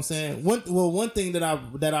shit. You know what I'm saying? One thing that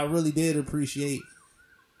I really did appreciate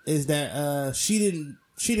is that she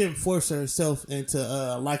didn't force herself into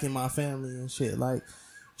liking my family and shit. Like,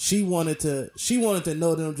 she wanted to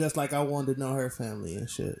know them just like I wanted to know her family and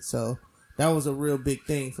shit. So that was a real big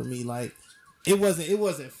thing for me. Like, it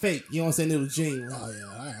wasn't fake. You know what I'm saying? It was genuine. Oh yeah,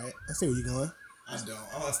 all right. I see where you're going. I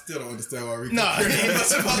still don't understand why Rico cared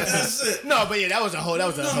much about that shit. No, but yeah, that was a whole.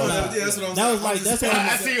 That's what I'm saying.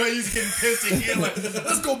 I see why he's getting pissed again. Like,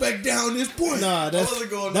 let's go back down this point. Nah, that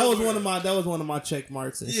was one of my check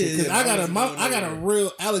marks and shit. Because I got a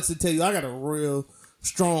real Alex to tell you, I got a real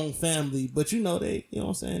strong family. But you know what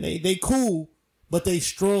I'm saying? They cool, but they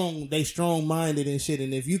strong minded and shit.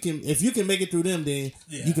 And if you can make it through them, then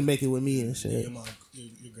you can make it with me and shit. Yeah, your mom,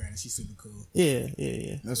 your granny, she's super cool. Yeah.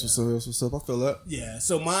 That's what's up. I feel that. Yeah.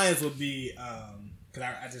 So mine would be because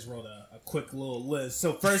I just wrote a quick little list.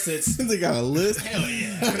 So first it's they got a list. Hell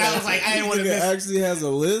yeah. But I was like, I didn't want to miss. Actually has a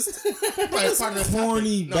list. It's part of the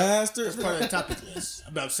corny bastard. It's part of the topic list.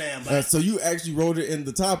 I'm saying, so you actually wrote it in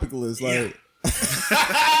the topic list, like. Yeah.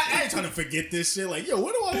 I ain't trying to forget this shit. Like, yo,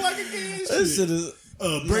 what do I like again? This shit is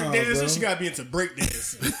breakdancing. She gotta be into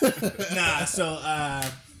breakdancing. Nah, so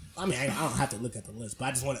I mean, I don't have to look at the list, but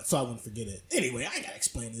I just want to, so I wouldn't forget it. Anyway, I gotta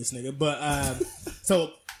explain this nigga. But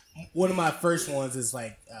so one of my first ones is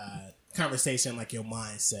like conversation, like your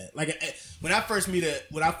mindset. Like when I first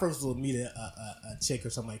will meet a chick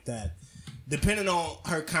or something like that, depending on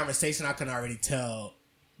her conversation, I can already tell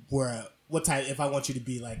what type, if I want you to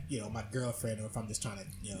be like, you know, my girlfriend, or if I'm just trying to,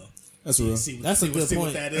 you know, that's real. That's a good point.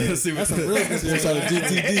 What that is. That's a real good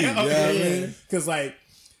GTD. Yeah, because like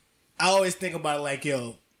I always think about it like,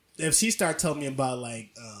 yo, if she start telling me about like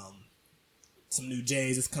some new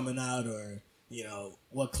J's that's coming out, or you know,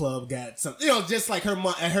 what club got some, you know, just like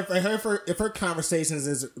if her conversations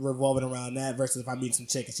is revolving around that versus if I meet some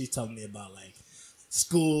chick and she's telling me about like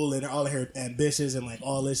school and all of her ambitions and like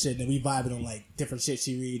all this shit, and then we vibing on like different shit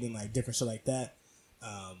she read and like different shit like that.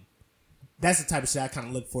 That's the type of shit I kind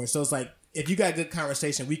of look for. So it's like if you got a good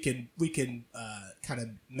conversation, we can kind of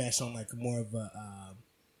mesh on like more of a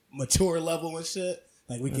mature level and shit.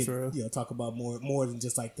 Like we can you know talk about more than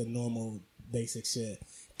just like the normal basic shit.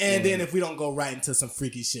 And then if we don't go right into some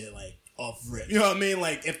freaky shit like off rip, you know what I mean?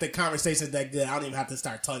 Like if the conversation's that good, I don't even have to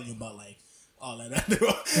start telling you about like all that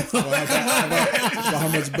about how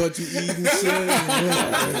much butt you eat and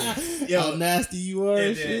shit. Yo, how nasty you are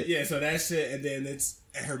and shit. Yeah, so that shit, and then it's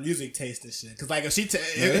her music taste and shit. Cause like if she,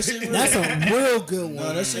 that's a real good one.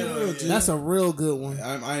 No, that shit real. Dude. That's a real good one.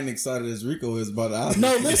 I ain't excited as Rico is about the album.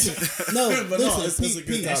 No, listen, it's a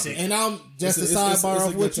good topic. And I'm just a sidebar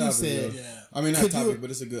of what you said. Yeah. I mean, not topic, but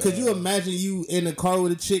it's a good. Could you imagine you in the car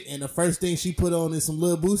with a chick and the first thing she put on is some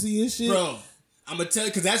Lil Boosie and shit? Bro, I'm gonna tell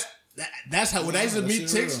you because that's how when I used to meet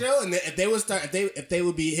chicks, yo, and if they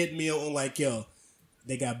would be hitting me on like, yo,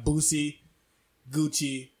 they got Boosie,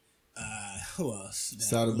 Gucci, who else?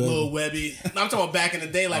 Lil Webby. I'm talking about back in the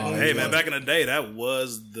day, like hey man, back in the day, that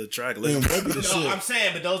was the track list. No, I'm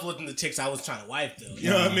saying, but those wasn't the chicks I was trying to wife though. You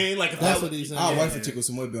know what I mean? Like if that's what he's saying. I'll wife a chick with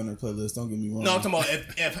some Webby on her playlist. Don't get me wrong. No, I'm talking about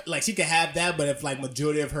if like she could have that, but if like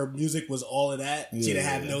majority of her music was all of that, she'd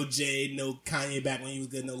have no Jay, no Kanye back when he was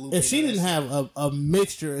good, no Lupe. If she didn't have a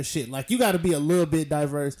mixture of shit, like you got to be a little bit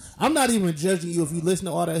diverse. I'm not even judging you if you listen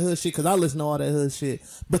to all that hood shit because I listen to all that hood shit,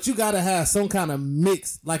 but you got to have some kind of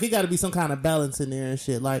mix. Like it got to be some kind of balance in there and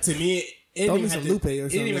shit. Like to me, it didn't even have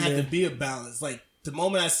to to be a balance. Like the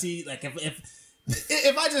moment I see, like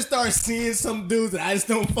if I just start seeing some dudes that I just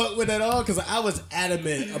don't fuck with at all, because I was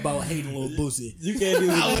adamant about hating Lil Boosie. You can't do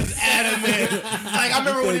that. I was adamant. Like I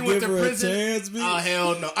remember when he went to prison. Chance, oh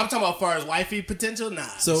hell no! I'm talking about as far as wifey potential. Nah.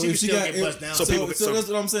 So if she still got get bust down. So that's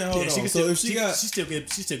what I'm saying. Hold on. So if she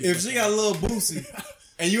got Lil Boosie,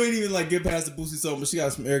 and you ain't even like get past the Boosie song, but she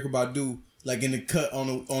got some Erykah Badu like in the cut on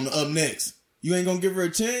the up next. You ain't gonna give her a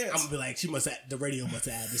chance? I'm gonna be like, the radio must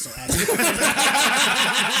have had this on accident.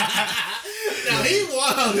 Now he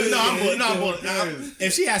was. No,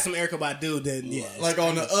 if she has some Erykah Badu, then yeah. Like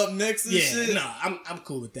on the up next and shit? No, I'm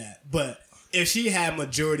cool with that. But if she had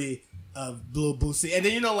majority of Lil Boosie, and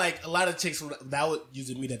then you know, like a lot of chicks that would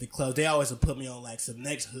usually meet at the club, they always would put me on like some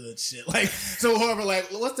next hood shit. Like so, whoever like,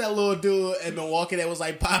 what's that little dude in Milwaukee that was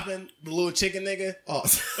like popping the little chicken nigga?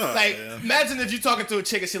 Like imagine if you talking to a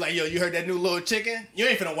chick and she like, yo, you heard that new little chicken? You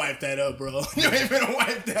ain't finna wipe that up, bro. You ain't finna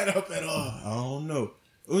wipe that up at all. I don't know.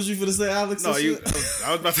 What was you finna say, Alex? No, I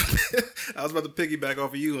was about to piggyback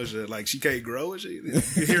off of you and shit. Like she can't grow and shit.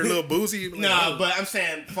 You hear Lil Boosie? Like, but I'm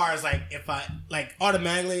saying, as far as like, if I like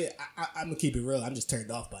automatically, I'm gonna keep it real. I'm just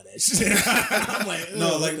turned off by that shit. I'm like,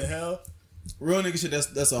 no, like what the hell? Real nigga shit.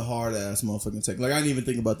 That's a hard ass motherfucking take. Like I didn't even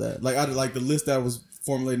think about that. Like I like the list that was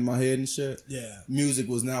formulated in my head and shit. Yeah, music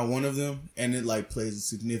was now one of them, and it like plays a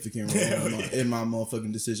significant role in my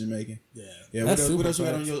motherfucking decision making. Yeah. What else you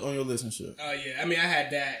got on your list and shit? Oh yeah, I mean I had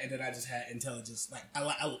that, and then I just had intelligence. Like I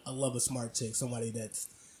love a smart chick, somebody that's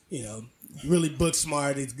really book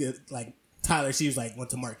smart. Is good. Like Tyler, she was like went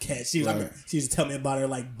to Marquette. She was she used to tell me about her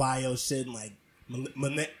like bio shit and like.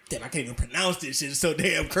 Damn, I can't even pronounce this shit. It's so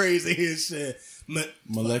damn crazy and shit.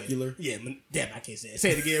 Molecular? Yeah, damn, I can't say it.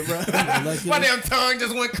 Say it again, bro. My damn tongue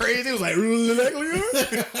just went crazy. It was like,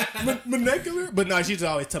 molecular? But no, she used to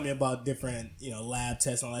always tell me about different, lab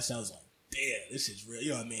tests and all that shit. I was like, damn, this shit's real. You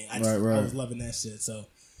know what I mean? I was loving that shit. So,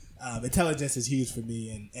 intelligence is huge for me,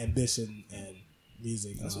 and ambition and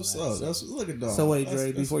music. That's what's up. Look at dog. So wait,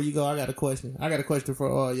 Dre, before you go, I got a question. For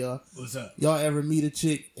all y'all. What's up? Y'all ever meet a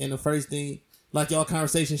chick and the first thing, like y'all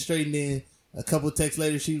conversation straightened in, a couple of texts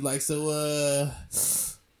later, she was like, so,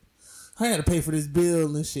 I had to pay for this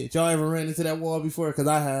bill and shit. Y'all ever ran into that wall before? Because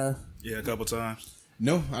I have. Yeah, a couple times.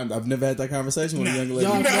 No, I've never had that conversation with a young lady.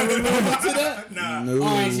 Y'all never ran into that? Nah. No.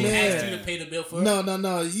 Oh, she asked you to pay the bill for it? No.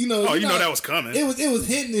 You know that was coming. It was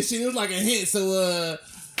hinting and shit. It was like a hint. So,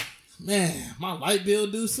 man, my light bill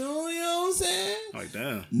due soon, you know what I'm saying? Like,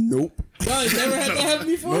 damn. Nope. Y'all ain't never had that happen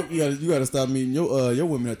before? Nope. You gotta stop meeting your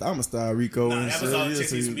women at the Amistad, Rico. Nah, and that was all the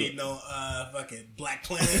chicks used meeting on fucking Black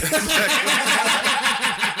Planet.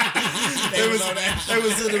 They was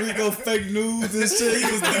in the Rico fake news and shit.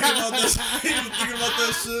 He was thinking about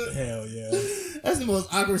that shit. Hell yeah. That's the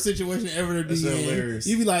most awkward situation ever to be in. Hilarious.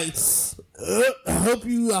 You be like,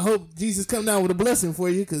 I hope Jesus come down with a blessing for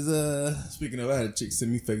you, cause Speaking of, I had a chick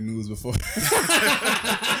send me fake news before.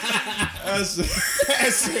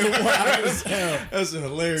 That shit wild as hell. That's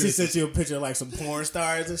hilarious. She sent you a picture of like some porn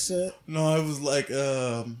stars and shit. No, it was like,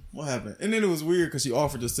 what happened? And then it was weird because she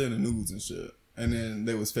offered to send the nudes and shit, and then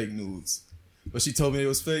they was fake nudes. But she told me it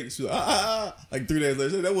was fake. She was like, like 3 days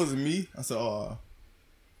later, that wasn't me. I said, oh,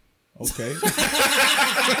 okay.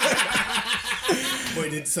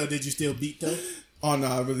 Wait, so did you still beat though? Oh no,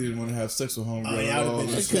 I really didn't want to have sex with homegirl. Oh yeah, I at would all. have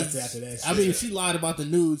been disgusted after that shit. I mean, if she lied about the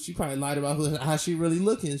nudes, she probably lied about how she really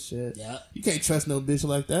looking. Shit. Yeah. You can't trust no bitch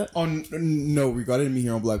like that. Oh no, Rico, I didn't mean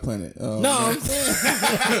here on Black Planet. No, I'm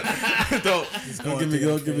saying. don't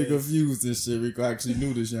get me confused and shit. Rico actually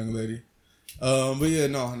knew this young lady. But yeah,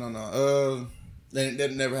 no.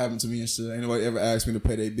 That never happened to me and shit. Ain't nobody ever asked me to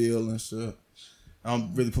pay their bill and shit. I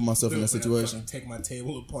don't really put myself in that situation. Take my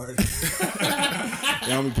table apart. I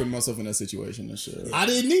don't be putting myself in that situation and shit. I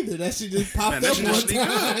didn't either. That shit just popped up one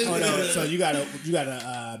time. Oh no! So you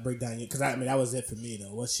gotta break down your, because I mean that was it for me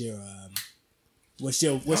though. What's your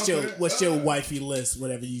wifey list?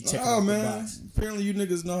 Whatever you check off the box. Apparently you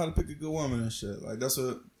niggas know how to pick a good woman and shit. Like that's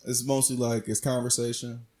what it's mostly like. It's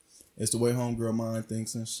conversation. It's the way homegirl mind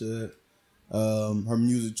thinks and shit. Her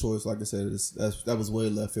music choice, like I said, that was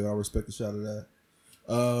way left field. I respect the shot of that.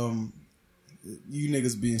 You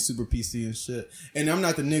niggas being super PC and shit. And I'm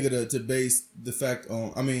not the nigga to base the fact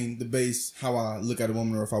on, the base how I look at a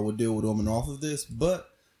woman or if I would deal with a woman off of this, but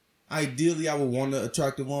ideally I would want an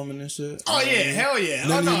attractive woman and shit. Oh yeah, hell yeah.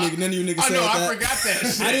 None of you niggas said that. I forgot that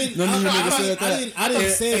shit. None of you niggas said that. I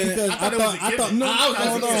didn't say it because I thought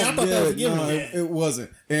that was a given. It wasn't.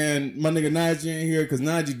 And my nigga Najee ain't here because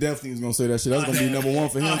Najee definitely was gonna say that shit. That was gonna be number one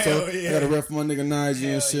for him. So I got to rep for my nigga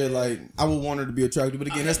Najee and shit. Like I would want her to be attractive, but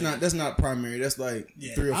again, that's not primary. That's like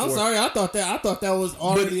 3 or 4. I'm sorry, I thought that was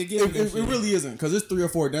already a given. It really isn't because it's 3 or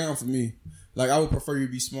 4 down for me. Like I would prefer you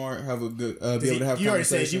be smart, have a good, be able to have. You already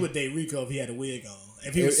said you would date Rico if he had a wig on.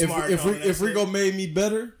 If he was smart. If Rico made me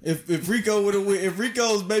better, if Rico would have, if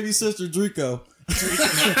Rico's baby sister Drico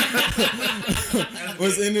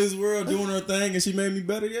was in this world doing her thing and she made me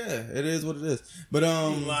better, yeah, it is what it is. But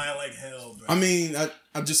you lying like hell, bro. I mean,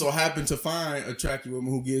 I just so happen to find attractive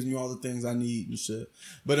woman who gives me all the things I need and shit.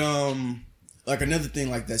 But like another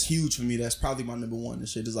thing like that's huge for me. That's probably my number one and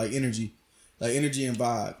shit is like energy. Like energy and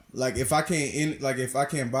vibe. Like if I can't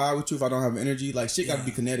vibe with you, if I don't have energy, like shit got to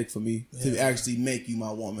be kinetic for me to actually make you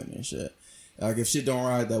my woman and shit. Like if shit don't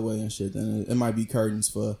ride that way and shit, then it might be curtains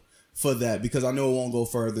for that because I know it won't go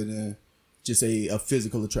further than just a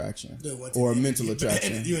physical attraction or a mental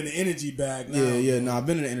attraction. You in the energy bag now? Yeah. No, I've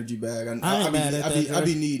been in the energy bag. I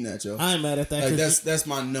be needing that, yo. I ain't mad at that. Like that's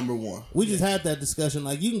my number one. We just had that discussion.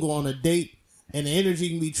 Like you can go on a date. And the energy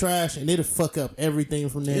can be trash, and it'll fuck up everything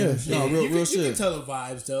from there. Yeah, no, real shit. You can tell the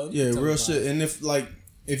vibes, though. Real shit. And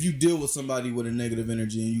if you deal with somebody with a negative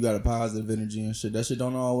energy and you got a positive energy and shit, that shit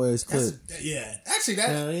don't always click.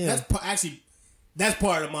 That's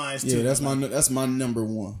part of mine too. Yeah, that's my number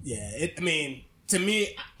one. Yeah, to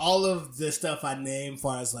me, all of the stuff I named, as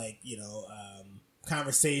far as like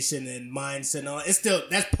conversation and mindset and all, it's still,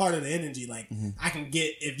 that's part of the energy. Like I can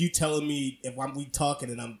get, if you telling me if we talking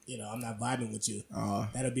and I'm not vibing with you,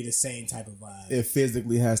 that'll be the same type of vibe. It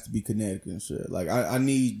physically has to be connected and shit. Like I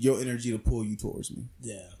need your energy to pull you towards me.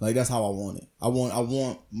 Yeah, like that's how I want it. I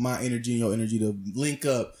want my energy and your energy to link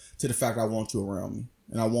up to the fact I want you around me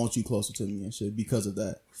and I want you closer to me and shit because of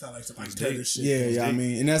that. Sound like some Tiger shit. Yeah. I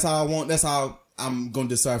mean, and that's how I want. That's how I'm gonna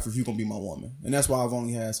decipher if you gonna be my woman, and that's why I've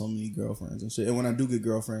only had so many girlfriends and shit. And when I do get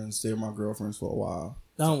girlfriends, they're my girlfriends for a while.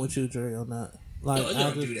 I'm with you, Dre, on that. Like, I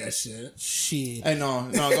don't do that shit. Shit. Hey, no,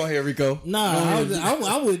 go ahead, Rico. Nah, I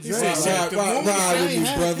would Dre. Ride with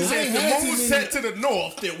me, brother. The moon set to the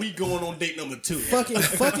north, then we going on date number 2.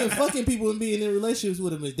 Fucking people and being in relationships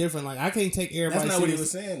with them is different. Like, I can't take everybody. That's not what he was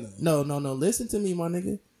saying, though. No. Listen to me, my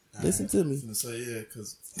nigga. Listen to me. I was gonna say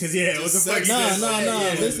because it was a fucking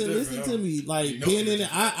Listen to me. Like being in it,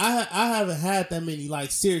 I haven't had that many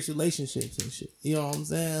like serious relationships and shit. You know what I'm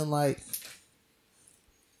saying? Like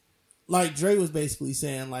Dre was basically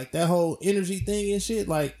saying, like that whole energy thing and shit.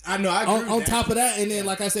 Like I know. I agree on top of that, and then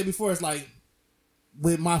like I said before, it's like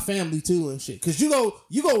with my family too and shit. Because you go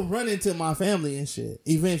run into my family and shit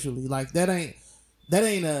eventually. Like that ain't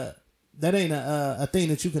a thing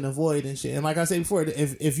that you can avoid and shit. And like I said before,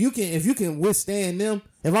 if you can withstand them,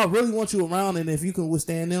 if I really want you around and if you can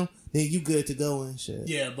withstand them, then you good to go and shit.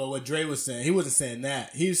 Yeah, but what Dre was saying, he wasn't saying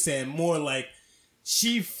that. He was saying more like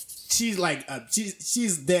she's like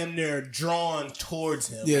she's damn near drawn towards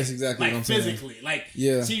him. Yes, exactly. Like what I'm physically, saying. like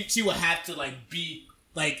she would have to like be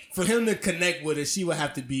like for him to connect with her. She would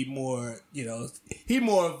have to be more, he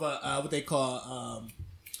more of a what they call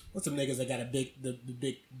what's some niggas that got a big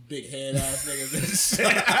head ass niggas and shit.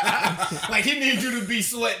 Like he needs you to be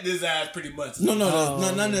sweating his ass pretty much. No,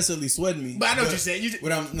 not necessarily sweating me. But I know what you said.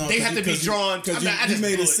 They have to be drawn because you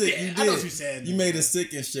made it sick. You did. I know what you said. You made it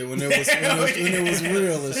sick and shit when it was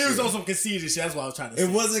real. And it was on some conceited shit. That's what I was trying to say.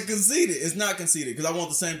 It wasn't conceited. It's not conceited because I want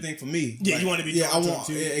the same thing for me. Yeah, like, you want to be. Yeah, I want.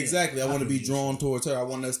 Too. Exactly. I want to be drawn towards her. I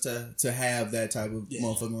want us to have that type of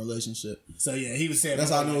motherfucking relationship. So yeah, he was saying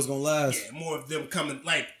that's how I know it's gonna last. Yeah, more of them coming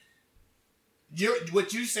like.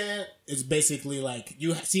 What you saying is basically like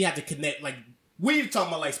you have to connect. Like we talking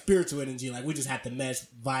about like spiritual energy. Like we just have to mesh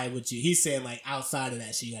vibe with you. He's saying like outside of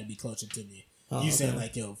that shit, you got to be closer to me. Saying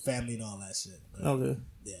like yo family and all that shit. But, okay.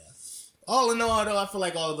 Yeah. All in all, though, I feel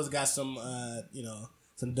like all of us got some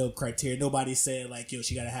some dope criteria. Nobody said like yo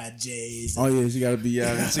she gotta have J's. Oh yeah, she gotta be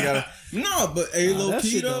she gotta no, but low that key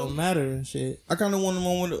shit though don't matter and shit. I kind of want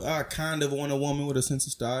a woman with a sense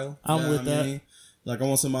of style. I'm with that. mean? Like I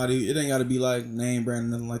want somebody. It ain't got to be like name brand or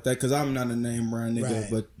nothing like that. Because I'm not a name brand nigga.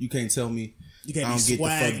 Right. But you can't tell me you can't I don't get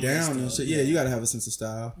the fuck down and shit. Yeah, you gotta have a sense of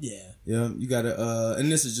style. Yeah, yeah. You gotta.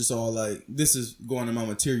 And this is just all like this is going in my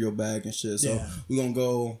material bag and shit. So we gonna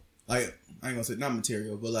go like I ain't gonna say not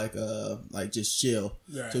material, but like just chill.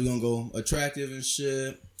 Right. So we gonna go attractive and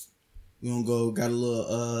shit. We gonna go got a little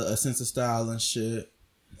a sense of style and shit.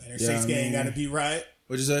 And her sex game gotta be right.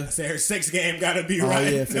 What'd you say? I said her sex game gotta be right. Oh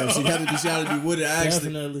yeah, fam. She gotta be with it.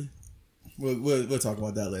 Actually, definitely. We'll talk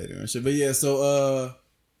about that later and shit. But yeah, so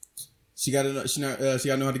she gotta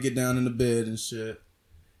know how to get down in the bed and shit,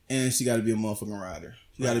 and she gotta be a motherfucking rider.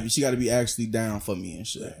 She gotta be actually down for me and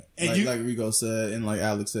shit. Right. And like Rico said and like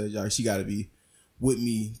Alex said, y'all, she gotta be with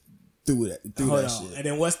me through that shit. And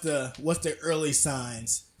then what's the early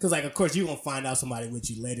signs? Because like of course you gonna find out somebody with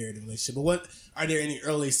you later in the relationship, but what are there any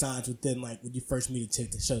early signs within like when you first meet a chick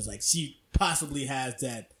that shows like she possibly has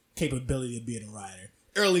that capability of being a rider?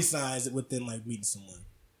 Early signs within like meeting someone.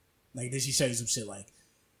 Like did she show you some shit like?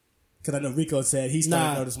 Because I know Rico said he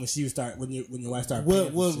started noticing when your wife started.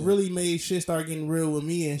 What really made shit start getting real with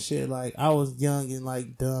me and shit. Like I was young and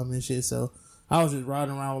like dumb and shit, so I was just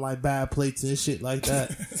riding around with like bad plates and shit like that.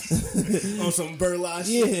 On some burlap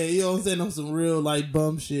shit? Yeah, you know what I'm saying? On some real like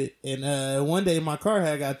bum shit. And one day my car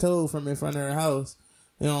had got towed from in front of her house.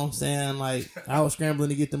 You know what I'm saying? Like I was scrambling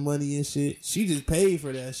to get the money and shit. She just paid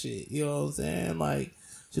for that shit. You know what I'm saying? Like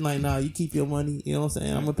she's like, nah, you keep your money. You know what I'm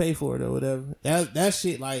saying? I'm gonna pay for it or whatever. That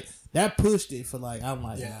shit like that pushed it for like I'm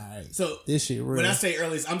like, all right. So this shit real. When I say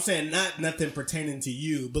early, I'm saying nothing pertaining to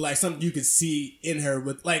you, but like something you could see in her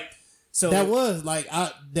with like. So that was like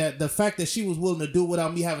the fact that she was willing to do it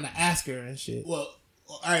without me having to ask her and shit. Well,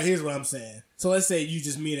 all right. Here's what I'm saying. So let's say you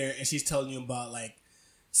just meet her and she's telling you about like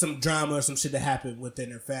some drama or some shit that happened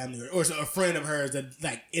within her family, or a friend of hers that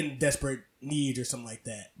like in desperate need or something like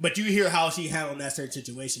that. But you hear how she handled that certain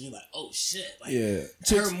situation. You're like, oh shit, like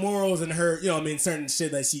her morals and her, you know, what I mean, certain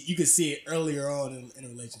shit that you could see it earlier on in a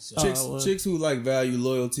relationship. Chicks who like value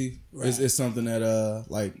loyalty is something that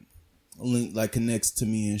like connects to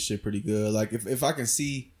me and shit pretty good. Like if I can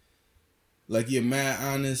see like you're mad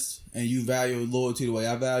honest and you value loyalty the way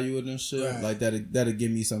I value it and shit, like that'll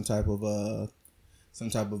give me some type of vibe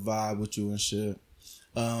with you and shit.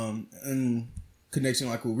 And connection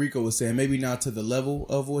like what Rico was saying, maybe not to the level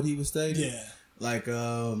of what he was stating. Yeah. Like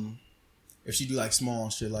if she do like small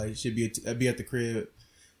shit, like she'd be at the crib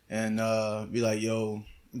and be like, yo,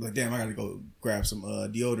 like damn, I gotta go grab some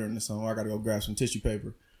deodorant or something, or I gotta go grab some tissue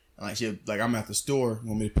paper. Like shit, like I'm at the store. You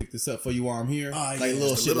want me to pick this up for you while I'm here? Like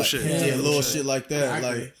little shit like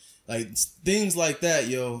that. Like things like that,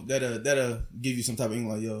 yo. That'll give you some type of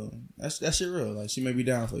like, yo, that shit real. Like she may be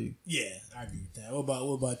down for you. Yeah, I agree with that.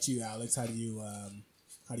 What about you, Alex? How do you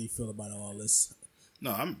feel about all this?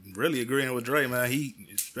 No, I'm really agreeing with Dre, man.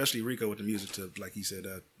 Especially Rico with the music tip, like he said,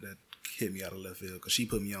 that hit me out of left field because she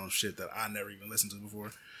put me on shit that I never even listened to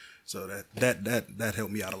before. So that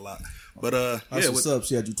helped me out a lot. But that's what's up.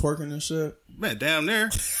 She had you twerking and shit. Man, damn near.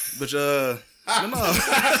 But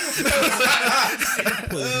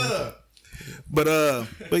no.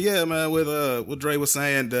 But yeah, man. With what Dre was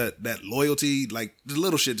saying, that loyalty, like the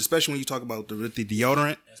little shit, especially when you talk about the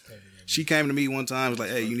deodorant. She came to me one time, was like,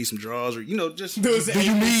 "Hey, you need some draws, or just do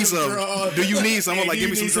you need some? Do you need some? I'm like, give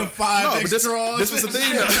me some draws. No, but this was the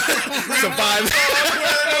thing. Some 5.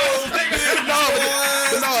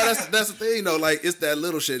 No, that's the thing though. Like it's that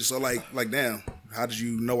little shit. So like damn. How did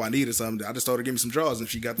you know I needed something? I just told her to give me some draws, and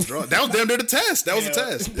she got the draws. That was damn near the test. That was a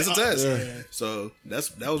test. It's a test. Yeah. So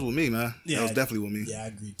that was with me, man. Yeah, that was definitely with me. Yeah, I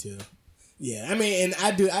agree too. Yeah, I mean, and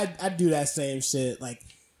I do that same shit. Like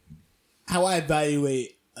how I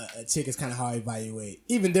evaluate a chick is kind of how I evaluate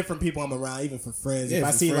even different people I'm around, even for friends. If Yeah,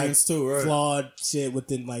 I for see like friends too, right. flawed shit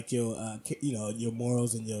within like your your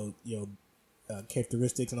morals and your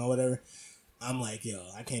characteristics and all whatever, I'm like, yo,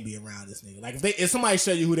 I can't be around this nigga. Like if somebody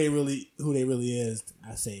show you who they really is,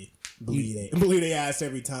 I say believe they ass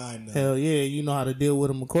every time. Though. Hell yeah, you know how to deal with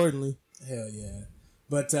them accordingly. Hell yeah.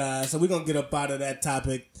 But so we're gonna get up out of that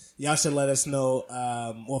topic. Y'all should let us know.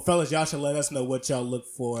 Fellas, y'all should let us know what y'all look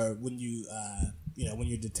for when you when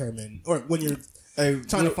you're determined or when you're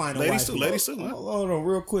trying to find a wife. Ladies too. Hold on,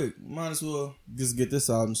 real quick. Might as well just get this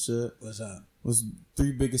out and shit. What's up? What's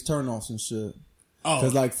 3 biggest turnoffs and shit? Oh,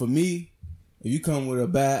 Because like for me, if you come with a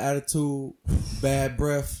bad attitude, bad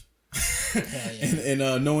breath, and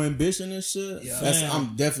no ambition and shit,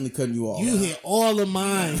 I'm definitely cutting you off. You hit all of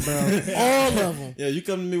mine, bro. All of them. Yeah, you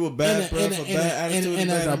come to me with bad breath, a bad attitude, and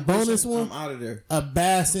as bad a bonus ambition, one, I'm out of there. a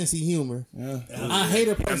bad sense of humor. Yeah. I hate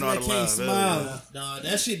a person not that can't allowed, smile. Nah,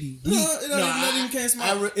 that shit be weak. Not even can't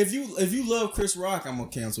smile. If you love Chris Rock, I'm gonna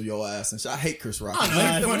cancel your ass and shit. I hate Chris Rock.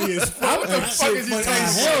 that's funny as fuck. What the fuck is you talking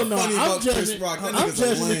Hell no! funny I'm about Chris judging. Rock. That I'm nigga's a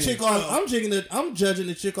judging the lame. chick off. I'm judging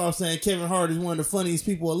the chick off saying Kevin Hart is one of the funniest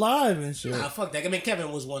people alive and shit. Nah, fuck that. I mean,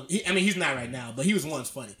 Kevin was one. He's not right now, but he was once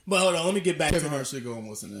funny. But hold on, let me get back Kevin to Hart should go and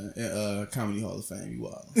what's in the Comedy Hall of Fame. You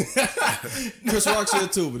wild. Chris Rock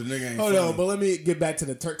should too, but the nigga ain't. Hold funny. on, but let me get back to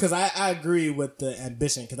the because I agree with the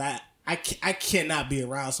ambition because I cannot be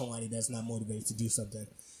around somebody that's not motivated to do something,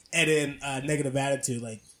 and then negative attitude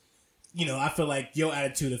like. I feel like your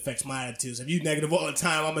attitude affects my attitude. So if you negative all the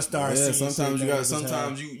time, I'm gonna start. Yeah, seeing sometimes shit you got. negative as hell.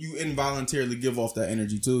 Sometimes you involuntarily give off that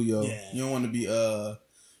energy too, yo. Yeah. You don't want to be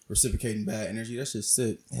reciprocating bad energy. That shit's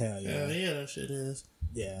sick. Hell yeah, Hell yeah, that shit is.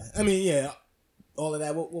 yeah. I mean, yeah. All of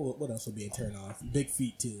that. What else would be a turn off? Big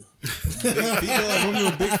feet too. Big feet, like women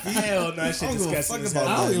with big feet. Hell no, that shit I don't give a disgusting. fuck as about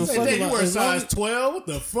hell. I don't give a Hey, fuck Dave, you about wear as long size 12? What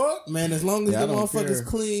the fuck? Man, as long as Yeah, the I don't motherfuckers care.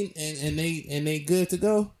 clean and they good to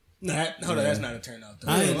go. Nah, hold on, that's not a turn off.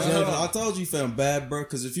 Though. I ain't Hold on, judging. I told you, fam, bad breath.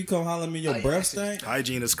 Because if you come holler at me, your yeah, breath that shit- stink.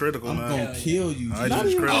 Hygiene is critical, I'm man. gonna kill you. G. Hygiene Not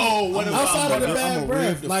is even- critical. Oh, what about Outside of the I'ma bad rip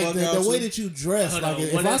breath, the like fuck the out way you. that you dress, Hold like on,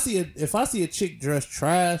 if what I see a chick dress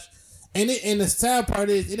trash, and the sad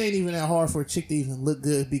part is it ain't even that hard for a chick to even look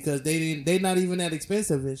good because they not even that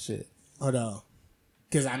expensive and shit. Hold on,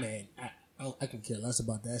 because I mean, I can care less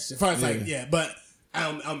about that shit. First, like, yeah, but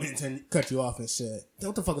I'm meant to cut you off and shit.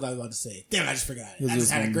 What the fuck was I about to say? Damn, I just forgot it. It's I just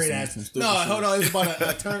just had a gonna be great some ass. stupid No, shit. hold on, it's about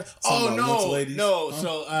a turn. Oh Something about looks, no, ladies. no. Huh?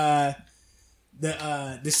 So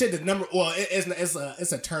the shit, the number. Well,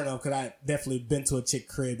 it's a turn off because I definitely been to a chick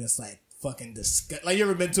crib that's like fucking disgusting. Like you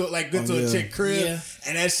ever been to it? Like been to a yeah. chick crib Yeah.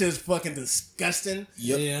 and that shit's fucking disgusting.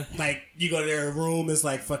 Yep. Yeah. Like you go to their room, it's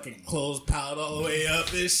like fucking clothes piled all the way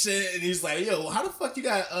up and shit, and he's like, "Yo, how the fuck you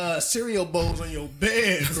got cereal bowls on your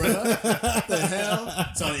bed, bro? What the hell?"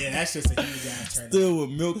 So yeah, that's just a huge ass turn. Still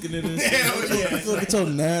with milk in it and shit. Hell yeah. Look at your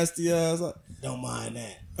nasty ass. Like, Don't mind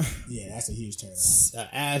that. Yeah, that's a huge turn. An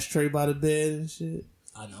ashtray by the bed and shit.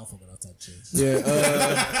 I know, I'm fucking with all type of chicks. yeah,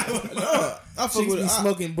 no, I fuck Chicks with be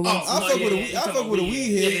smoking blunts. Oh, I fuck with yeah, a you I talking fuck with a about weed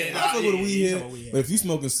weed. head. Yeah, I fuck with a yeah, weed you head. talking about weed head. But if you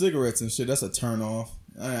smoking cigarettes and shit, that's a turn off.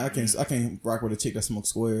 I can't rock with a chick that smokes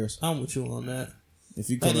squares. I'm with you on that. If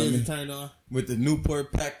you That come at is a me turn on. with the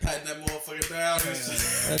Newport pack, patting that motherfucker down and shit.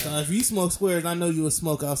 That's if you smoke squares, I know you would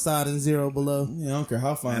smoke outside and zero below. Yeah, I don't care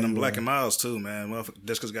how fine And them you Black are. and Miles too, man. Motherfucker,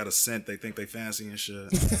 just because got a scent, they think they fancy and shit.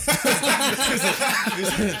 He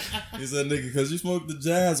said, nigga, because you smoke the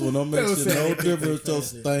jazz one, don't make Don't shit say no anything different with your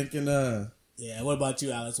fancy. stinking ass. Yeah, what about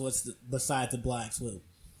you, Alex? What's besides the blacks? What?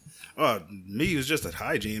 Me, it's just a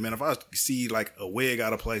hygiene, man. If I see like a wig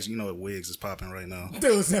out of place, you know what wigs is popping right now.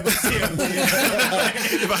 Dude, 17.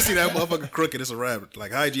 If I see that motherfucker crooked, it's a rabbit.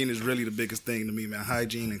 Like hygiene is really the biggest thing to me, man.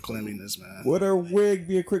 Hygiene and cleanliness, man. What her wig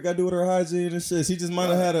be a quick I do with her hygiene and shit. She just might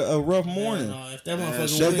have had a rough morning. No, if that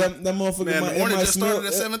motherfucker shit, wig- That motherfucker Man, the might, morning it might just smell,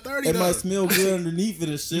 started at 7:30 It might though. smell good underneath it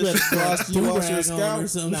and shit. You better She wash put you a wash your do-rag on or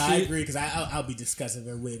scalp. some Nah, I shit. agree because I'll be disgusted if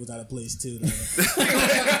her wig was out of place too. You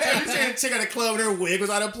see a chick at a club and her wig was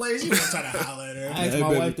out of place, you gonna try to holler at her. I asked Hey, my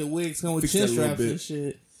baby, wife the wigs come with fix chin that little straps bit. and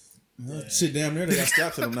shit. Shit, damn near they got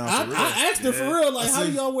straps in them now. For real. I asked her for real, like, I how do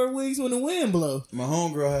see. y'all wear wigs when the wind blow? My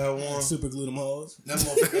homegirl had one. Super glue them hoes. That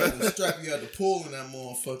motherfucker had the strap you had to pull in that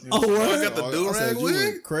motherfucking. Oh, word? I got the I do-rag said, you wig?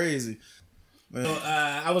 went crazy. Man. So,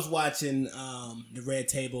 I was watching the Red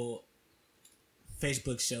Table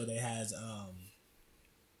Facebook show that has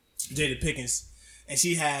Jada Pickens, and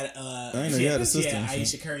she had I didn't know you had a sister and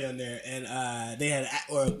Aisha shit. Curry on there, and they had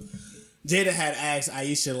Jada had asked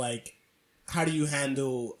Aisha like, how do you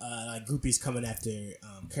handle like groupies coming after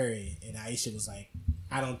Curry, and Aisha was like,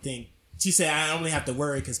 I don't think. She said, I only have to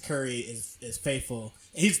worry because Curry is faithful.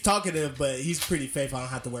 He's talkative, but he's pretty faithful. I don't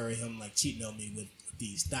have to worry him like cheating on me with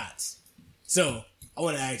these thoughts. So I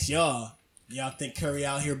want to ask y'all think Curry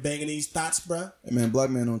out here banging these thoughts, bruh? Hey, man, black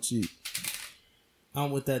man don't cheat.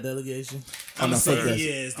 I'm with that delegation. I'm not saying fuck he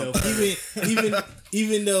that. is though.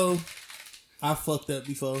 Even though I fucked up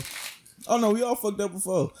before. Oh no, we all fucked up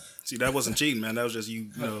before. See, that wasn't cheating, man. That was just you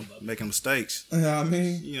know, making mistakes. Yeah, I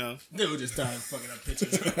mean, You know, Dude just started fucking up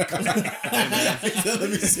pictures.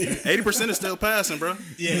 80% is still passing, bro.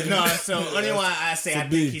 Yeah, no. So only why I say I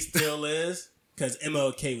think he still is because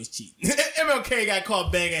MLK was cheating. MLK got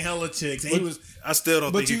caught banging hella chicks, and he was. I still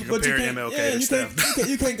don't think you can compare MLK to you Steph.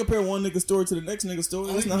 you can't compare one nigga story to the next nigga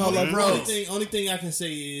story. That's not how life Bro. works. Only thing I can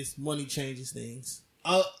say is money changes things.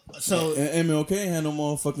 So And MLK ain't had no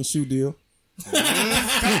motherfucking shoe deal.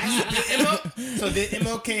 did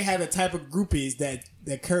MLK have the type of groupies that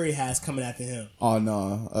Curry has coming after him? Oh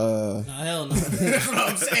no, Nah, hell no. That's what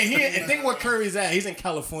I'm saying. And think where Curry's at. He's in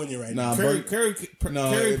California right now. nah. Curry if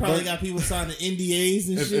probably Bur- got people signing NDAs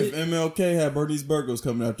and if shit. MLK had Bernice Burgos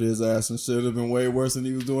coming after his ass and shit, it'd have been way worse than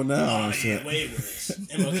he was doing now. Oh and shit. yeah, way worse.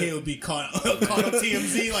 MLK would be caught on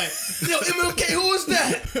TMZ like, yo, MLK, who is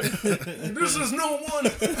that? This is no one.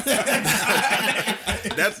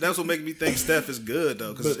 That's what makes me think Steph is good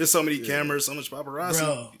though, because there's so many cameras, so much paparazzi.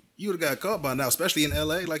 Bro. You would have got caught by now, especially in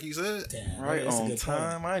LA, like you said. Damn, Right that's a on good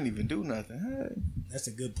time. I didn't even do nothing. Hey. That's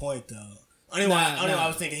a good point, though. Only why I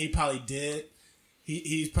was thinking he probably did.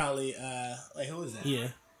 He's probably like who is that? Yeah.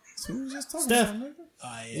 So we was just talking Steph. about, nigga.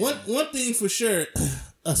 Oh, yeah. One thing for sure,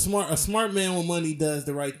 a smart man with money does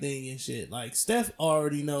the right thing and shit. Like Steph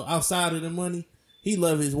already know outside of the money, he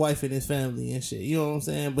love his wife and his family and shit. You know what I'm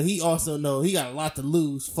saying? But he also know he got a lot to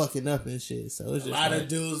lose fucking up and shit. So it's A just lot like, of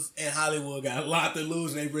dudes in Hollywood got a lot to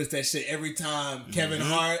lose, and they risk that shit every time. Kevin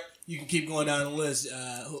Hart, you can keep going down the list.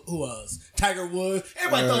 Who else? Tiger Woods.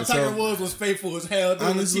 Everybody thought Tiger Woods was faithful as hell. Dude.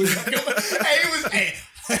 Honestly-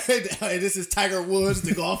 Hey, this is Tiger Woods,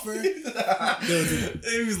 the golfer.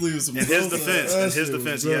 He was leaving some. In his gross defense, ass shit he was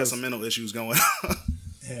had gross. some mental issues going on.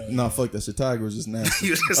 Nah, fuck that shit. Tiger was just nasty.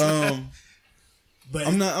 He was just- But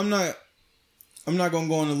I'm not gonna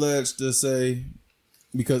go on the ledge to say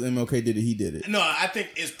because MLK did it, he did it. no, I think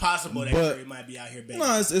it's possible that But- Curry might be out here banging.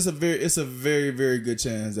 No, it's a very very good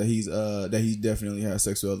chance that he's definitely has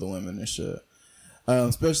sex with other women and shit.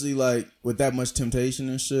 Especially like with that much temptation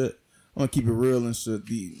and shit. I'm gonna keep it real and shit.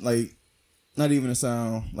 Like not even to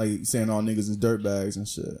sound like saying all niggas is dirtbags and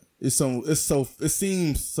shit. It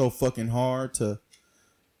seems so fucking hard to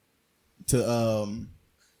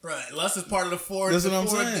Right, lust is part of the four. That's the what I'm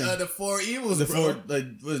four, saying. The four evils, the bro. four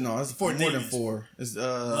it's Four more than demons. four. It's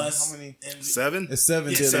Lust how many? and 7? It's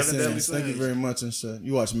seven Yeah, deadly seven deadly sins. Thank you sins. very much and shit.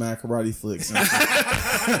 You watch mad karate flicks and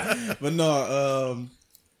shit. But no,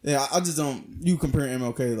 yeah, I just don't. You compare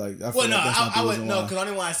MLK like I feel Well, no, like that's not the I would reason no, why. because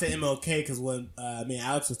only why I said MLK because when me and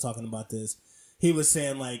Alex was talking about this, he was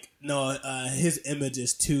saying like, no, his image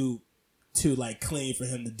is too like clean for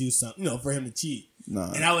him to do something, for him to cheat.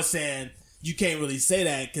 Nah. And I was saying you can't really say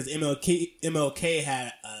that because MLK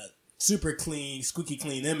had a super clean, squeaky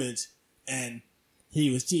clean image, and he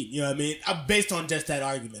was cheating. You know what I mean? Based on just that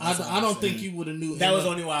argument. That's all I I'm don't saying. think you would have knew. That was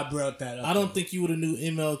only why I brought that up. I don't think you would have knew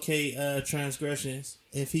MLK transgressions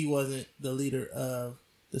if he wasn't the leader of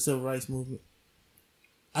the civil rights movement.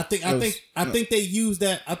 I think they used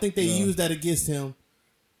that. I think they used that against him.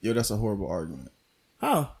 Yo, that's a horrible argument.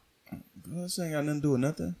 How? This ain't got nothing to do with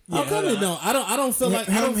nothing. How come it don't? I don't feel like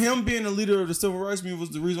Him being the leader of the civil rights movement was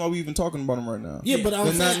the reason why we even talking about him right now. Yeah, but I'm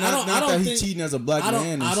But saying not I don't that think he cheating as a black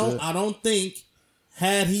man and shit. I don't think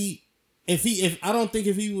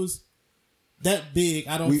if he was that big,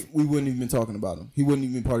 I don't. We wouldn't even been talking about him. He wouldn't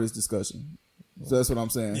even be part of this discussion. So that's what I'm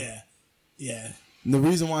saying. Yeah. And the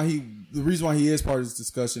reason why he is part of this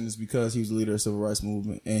discussion is because he was the leader of the civil rights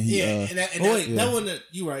movement, and he. That wasn't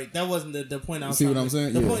you right. That wasn't the point I was. See trying what I'm to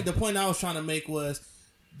saying? make. Yeah. The point I was trying to make was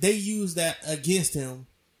they used that against him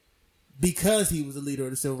because he was the leader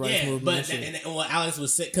of the civil rights movement. But and shit. and what Alex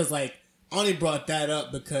was saying, because like I only brought that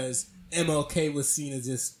up because MLK was seen as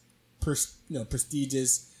this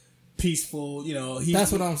prestigious, peaceful.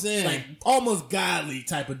 That's what I'm saying. Like almost godly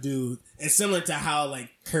type of dude, and similar to how like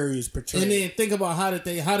Curry is portrayed. And then think about how did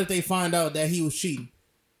they find out that he was cheating?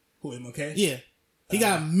 Who MLK? Yeah, he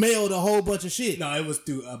got mailed a whole bunch of shit. No, it was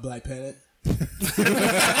through Black Planet. He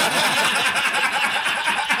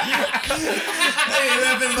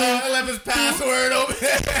left his password over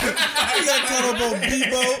there. He got caught up on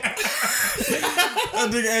Bebo. I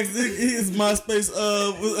think actually his MySpace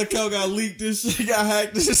account got leaked and shit. He got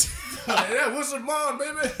hacked and shit. Yeah, what's your mom,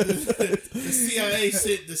 baby?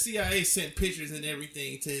 The CIA sent pictures and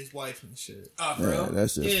everything to his wife and shit. Oh, for Yeah, real?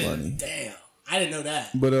 that's just Yeah. funny. Damn. I didn't know that.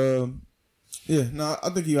 But yeah, no, I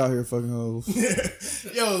think he out here fucking hoes.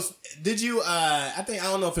 Yo, did you? I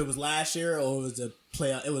don't know if it was last year or it was a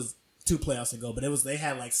playoff. It was 2 playoffs ago, but they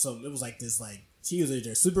had like some. It was like this like she was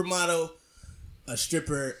either a supermodel, a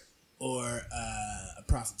stripper, or a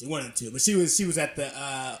prostitute. One of the two. But she was at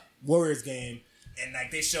the Warriors game. And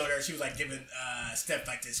like they showed her, she was like giving Steph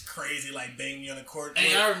like this crazy like banging on the court.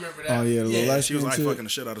 Hey, I remember that. Oh yeah, the little light She was like shit. fucking the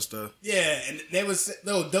shit out of stuff. Yeah, and they was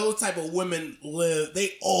those type of women live.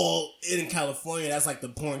 They all in California. That's like the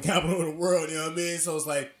porn capital of the world. You know what I mean? So it's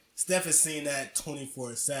like Steph is seeing that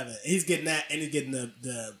 24/7. He's getting that, and he's getting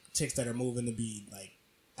the chicks that are moving to be like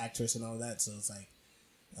actress and all that. So it's like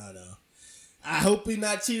I don't know. I hope he's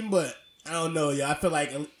not cheating, but I don't know, yo. I feel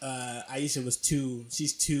like Aisha was too.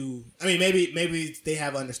 She's too. I mean, maybe they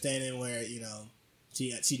have understanding where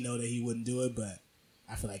she know that he wouldn't do it, but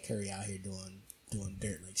I feel like Curry out here doing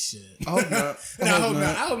dirt like shit. I hope not.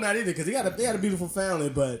 I hope not either because they got a beautiful family,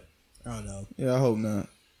 but I don't know. Yeah, I hope not.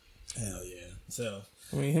 Hell yeah. So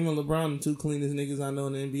I mean, him and LeBron, the two cleanest niggas I know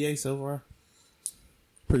in the NBA so far.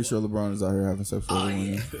 Pretty sure LeBron is out here having sex with a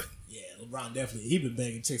woman. yeah, LeBron definitely. He been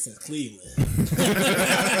banging chicks since Cleveland. He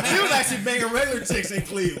was actually banging regular chicks in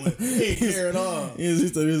Cleveland. He ain't care at all. He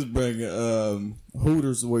said he was banging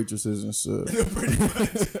Hooters waitresses and shit. Pretty much.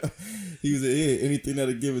 He was anything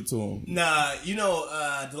that'll give it to him. Nah,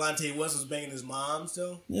 Delonte West was banging his mom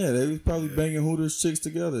still. Yeah, they was probably banging Hooters chicks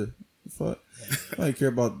together. Fuck. I don't care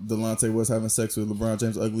about Delonte West having sex with LeBron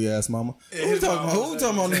James' ugly ass mama. Yeah, Who we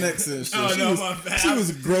talking about next and shit? Oh, no, my bad. She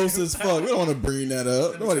was gross as fuck. We don't want to bring that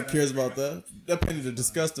up. Nobody cares about that. That painted a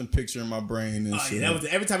disgusting picture in my brain and shit. Yeah, that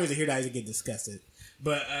was every time he hear that, he get disgusted.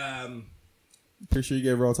 But pretty sure you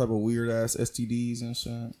gave her all type of weird ass STDs and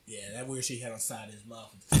shit. yeah, that weird shit he had on the side of his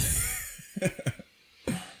mouth. Damn,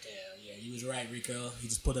 yeah, you was right, Rico. He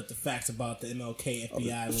just put up the facts about the MLK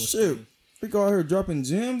FBI. little Shit. thing. Rico out here dropping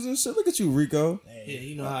gems and shit. Look at you, Rico. Yeah,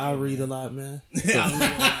 you know I read a lot, man. Yeah.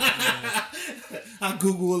 I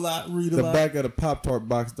Google a lot, read a The lot. back of the Pop-Tart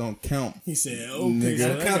box don't count. He said, "Okay, Nigga.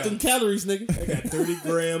 so Count I them got, calories, nigga. I got 30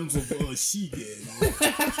 grams of Sheegan." What the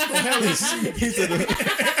hell is Sheegan? He said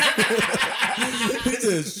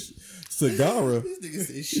cigar. This nigga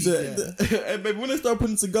said He shit. said, hey, baby, when they start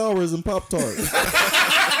putting cigars in Pop-Tarts?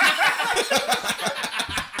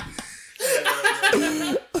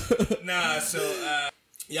 Nah, so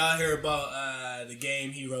y'all hear about the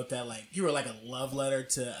game? He wrote like a love letter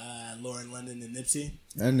to Lauren London and Nipsey.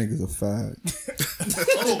 That nigga's a fag.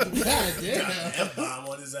 Oh, god damn. F-bomb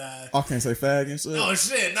on his eye. I can't say fag and shit. Oh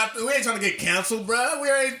shit! We ain't trying to get canceled, bro. We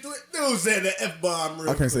already dude said the F-bomb.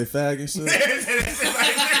 I can't say fag and shit.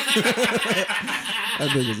 That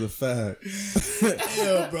nigga's a fag.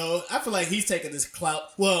 Yo, bro. I feel like he's taking this clout.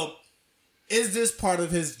 Well, is this part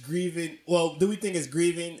of his grieving? Well, do we think it's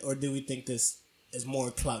grieving, or do we think this is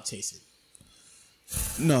more clout chasing?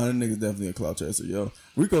 No, that nigga's definitely a clout chaser, yo.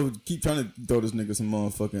 Rico keep trying to throw this nigga some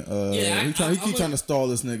motherfucking. Yeah, he keep trying to stall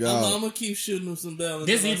this nigga out. I'm gonna keep shooting him some bell.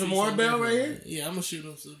 There's even more bell right here? Yeah, I'm gonna shoot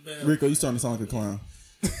him some bell. Rico, you starting to sound like a clown.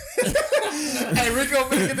 Hey, Rico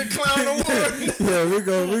making the clown award. Yeah,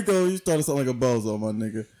 Rico, you starting to sound like a bozo, my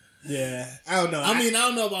nigga. Yeah, I don't know. I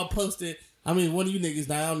don't know about posting. I mean, one of you niggas,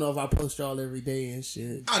 I don't know if I post y'all every day and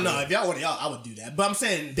shit. I know if y'all want y'all, I would do that. But I'm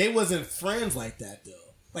saying they wasn't friends like that though.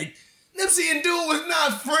 Like Nipsey and Dude was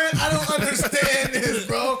not friends. I don't understand this,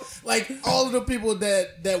 bro. Like all of the people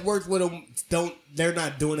that worked with him they're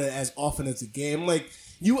not doing it as often as the game. Like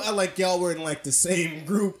you are like y'all were in like the same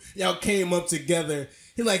group. Y'all came up together.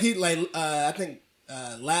 I think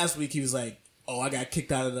last week he was like, "Oh, I got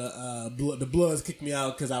kicked out of the Bloods kicked me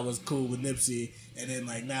out because I was cool with Nipsey." And then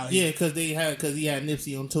like now because he had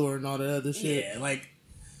Nipsey on tour and all that other shit. Yeah, like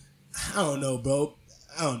I don't know, bro.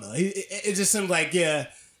 I don't know. It just seems like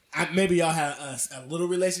maybe y'all had a little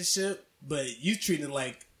relationship, but you treating it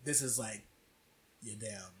like this is like your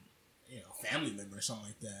damn family member or something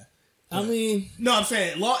like that. But, I mean, no, I'm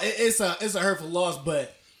saying it's a hurtful loss,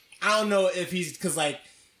 but I don't know if he's because like.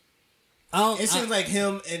 It seems like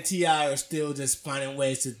him and T.I. are still just finding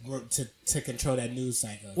ways to control that news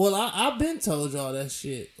cycle. Well, I've been told y'all that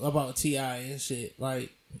shit about T.I. and shit.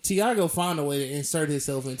 Like T.I. go find a way to insert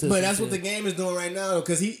himself into. But that's what the game is doing right now,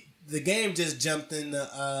 because the game just jumped in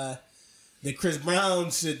the Chris Brown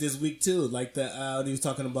shit this week too. Like when he was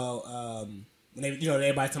talking about when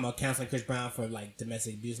everybody talking about canceling Chris Brown for like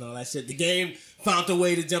domestic abuse and all that shit. The game found a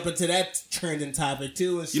way to jump into that trending topic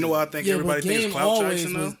too. And shit. You know what I think everybody thinks is clout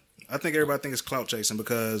chasing though? was- I think everybody thinks it's clout chasing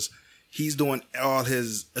because he's doing all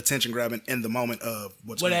his attention grabbing in the moment of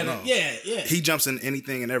what's going on. Yeah. He jumps in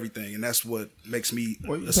anything and everything, and that's what makes me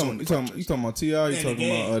What, you assume talking about T.I. You Yeah,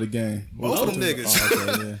 talking about the game? Both of them niggas.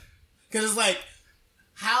 Oh, okay, yeah. Because it's like,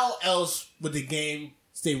 how else would the game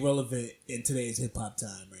stay relevant in today's hip hop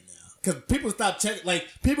time right now? Because people stop checking, like,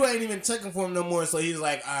 people ain't even checking for him no more. So he's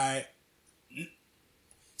like, all right,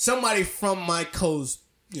 somebody from my coast,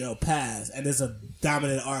 passed, and there's a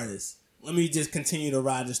dominant artist. Let me just continue to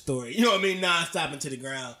ride the story. You know what I mean? Non-stop into the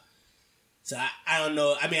ground. So I don't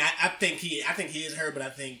know. I mean, I think he is heard, but I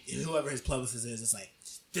think whoever his publicist is, it's like,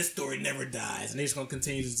 this story never dies, and they're just gonna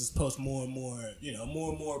continue to just post more and more,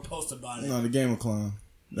 more and more posts about it. No, the game a clown.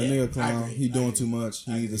 That nigga clown. He doing too much.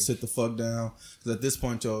 He needs to sit the fuck down. Because at this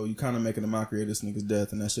point, you kind of making a mockery of this nigga's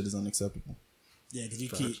death, and that shit is unacceptable. Yeah, because you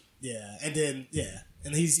keep, and then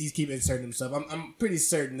and he's keep inserting himself. I'm pretty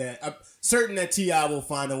certain that T.I. will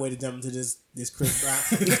find a way to jump into this Chris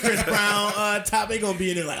Brown topic. They gonna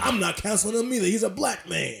be in there like, I'm not canceling him either. He's a black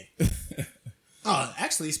man. Oh,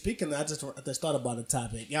 actually, speaking of, I just thought about the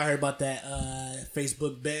topic. Y'all heard about that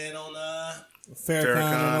Facebook ban on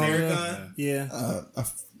Farrakhan? Yeah.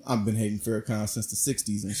 I've been hating Farrakhan since the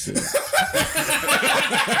 60s and shit.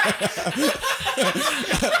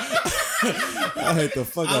 I hate the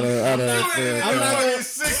fuck out of Farrakhan.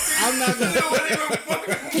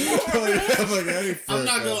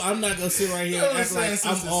 I'm not gonna sit right here and act like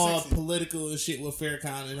I'm all political and shit with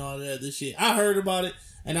Farrakhan and all that other shit. I heard about it.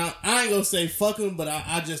 And I ain't gonna say fuck him, but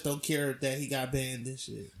I just don't care that he got banned and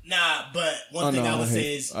shit. Nah, but one thing I would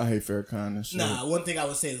say is... I hate Farrakhan and shit. Nah, one thing I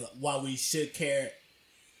would say is why we should care,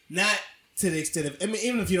 not to the extent of... I mean,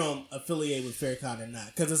 even if you don't affiliate with Farrakhan or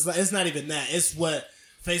not, because it's not even that. It's what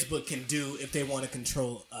Facebook can do if they want to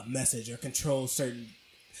control a message or control certain...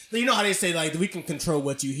 You know how they say, like, we can control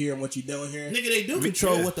what you hear and what you don't hear? Nigga, they do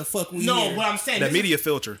control what the fuck we hear. No, what I'm saying... That media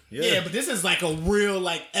filter. Yeah, but this is like a real,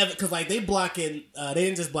 like... Because, like, they blocking... they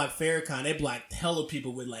didn't just block Farrakhan. They blocked hella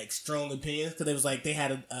people with, like, strong opinions. Because it was like they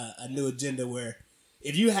had a new agenda where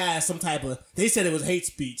if you had some type of... They said it was hate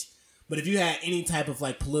speech. But if you had any type of,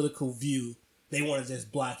 like, political view, they want to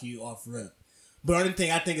just block you off rip. But the only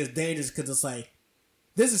thing I think is dangerous because it's like...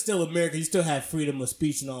 This is still America. You still have freedom of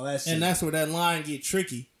speech and all that shit. And that's where that line get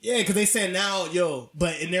tricky. Yeah, because they say now,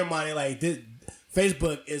 but in their mind, like, this,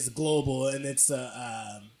 Facebook is global and it's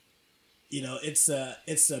it's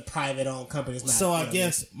a private owned company. It's not, so I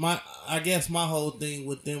guess my whole thing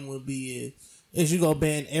with them would be is you gonna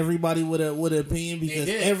ban everybody with an opinion because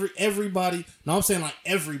everybody. No, I'm saying like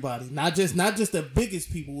everybody, not just the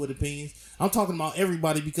biggest people with opinions. I'm talking about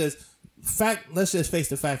everybody because let's just face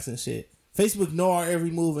the facts and shit. Facebook know our every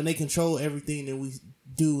move and they control everything that we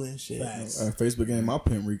do and shit. Facebook ain't my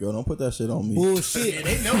pimp, Rico. Don't put that shit on me. Bullshit. Yeah,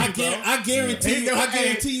 they know I guarantee you.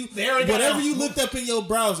 Whatever you looked up in your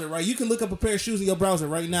browser, right? You can look up a pair of shoes in your browser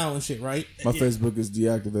right now and shit, right? My Facebook is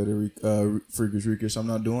deactivated. Freakish. I'm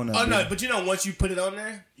not doing that. Oh no, but once you put it on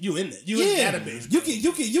there, you in it. You in the database.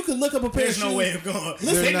 You can look up a pair of shoes. There's no way of going.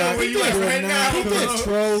 They know where you at right now.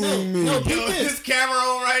 Controlling me. Yo, this camera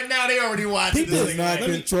on right now. They already watching this. Not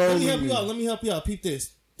controlling me. Let me help you out. Peep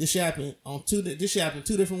this. This shit happened two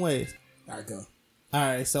different ways. All right, go. All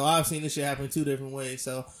right, so I've seen this shit happen 2 different ways.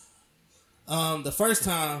 So, the first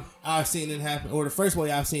time I've seen it happen, or the first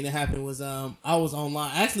way I've seen it happen was I was online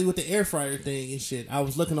actually with the air fryer thing and shit. I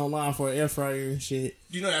was looking online for an air fryer and shit.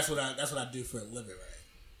 You know that's what I do for a living, right?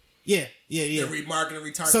 Yeah. The remarketing,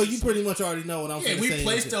 retargeting. So you pretty much already know what I'm saying. Yeah, we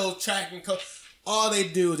place those tracking codes. All they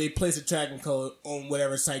do is they place a tracking code on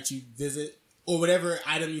whatever site you visit or whatever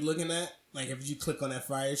item you're looking at. Like, if you click on that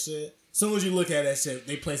fire shit, as soon as you look at that shit,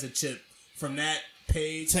 they place a chip from that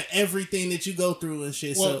page to everything that you go through and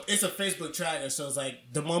shit. Well, it's a Facebook tracker, so it's like,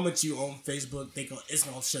 the moment you own Facebook, it's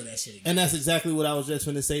going to show that shit again. And that's exactly what I was just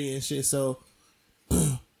finna say and shit. So,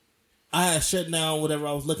 I had shut down whatever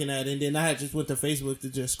I was looking at, and then I had just went to Facebook to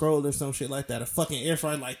just scroll or some shit like that. A fucking air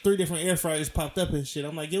fryer, like 3 different air fryers popped up and shit.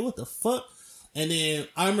 I'm like, yo, what the fuck? And then,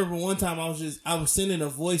 I remember one time I was sending a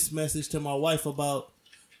voice message to my wife about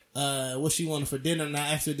what she wanted for dinner, and I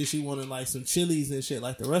asked her did she wanted like some Chili's and shit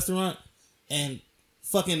like the restaurant, and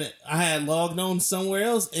fucking I had logged on somewhere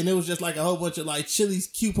else and it was just like a whole bunch of like Chili's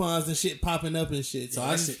coupons and shit popping up and shit. So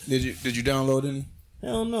did you download any?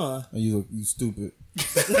 Hell no. Oh, you stupid. Be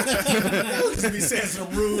saying some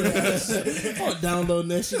rude ass shit. I'm downloading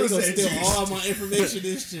that shit. They gonna steal all my information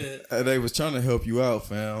and shit. They was trying to help you out,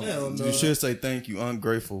 fam. Hell no. You should say thank you,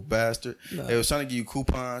 ungrateful bastard. No. They was trying to give you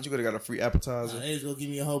coupons. You could have got a free appetizer. They was gonna give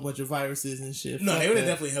me a whole bunch of viruses and shit. No, Fuck they would have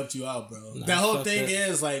that. definitely helped you out, bro. That whole thing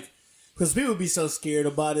is like, because people be so scared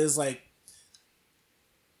about it. It's like,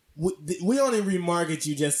 we only remarket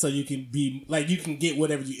you just so you can be like, you can get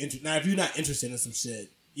whatever you interested. Now, if you're not interested in some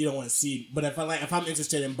shit, you don't want to see. But if I'm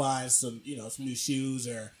interested in buying some, some new shoes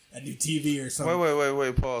or a new TV or something.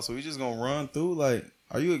 Wait, Paul. So we just gonna run through like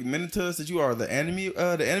Are you admitting to us that you are the enemy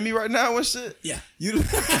right now and shit? Yeah. You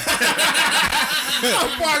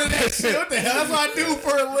I'm part of that shit. What the hell? That's what I do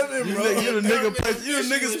for a living, bro. you the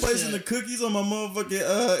niggas placing the cookies on my motherfucking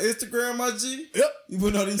Instagram, my G? Yep. You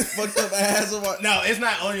putting all these fucked up ass on my... No, it's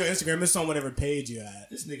not on your Instagram. It's on whatever page you at.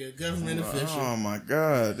 This nigga a government official. Oh my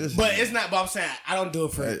God. But it's not, but I'm saying, I don't do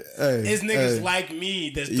it for... it's niggas like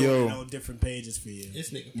me that's doing it on different pages for you.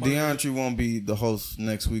 This nigga. DeAndre won't be the host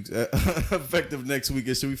next week. Effective next week.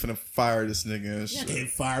 And shit, we finna fire this nigga and shit. Get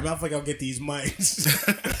fired. I think I'll get these mics.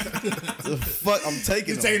 The fuck, I'm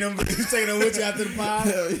taking them. You taking them with you after the pod?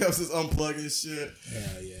 Hell yeah, I'm just unplugging shit.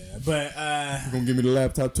 Hell yeah. But, You gonna give me the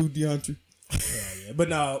laptop too, DeAndre? yeah. But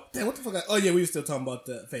no, damn, what the fuck? Oh yeah, we were still talking about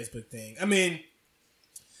the Facebook thing. I mean,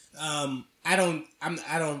 I'm not gonna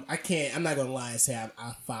lie and say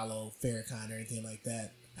I follow Farrakhan or anything like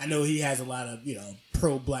that. I know he has a lot of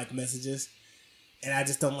pro-black messages, and I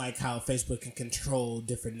just don't like how Facebook can control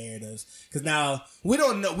different narratives. Because now we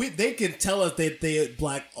don't know. They can tell us that they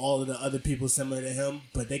block all of the other people similar to him,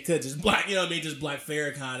 but they could just block. Just block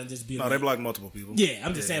Farrakhan and just be. No, they block multiple people. Yeah,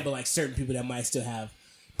 I'm just saying, but like certain people that might still have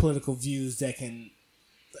political views that can,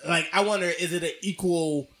 like, I wonder, is it an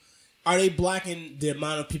equal? Are they blocking the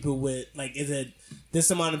amount of people with, like, is it this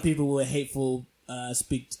amount of people with hateful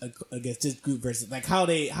speak against this group versus, like, how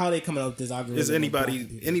they coming up with this algorithm? Is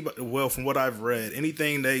anybody? Well, from what I've read,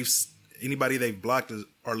 anybody they've blocked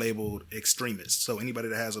are labeled extremists. So anybody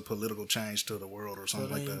that has a political change to the world or something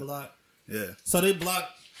like that. Blocked. Yeah. So they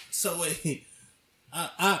blocked. So wait,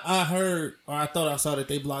 I heard, or I thought I saw that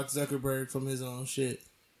they blocked Zuckerberg from his own shit.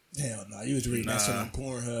 Hell no, you was reading that shit on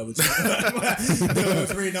Pornhub. I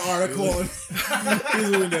was reading the article.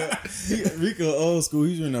 Rico old school.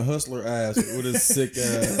 He's reading a Hustler ass with his sick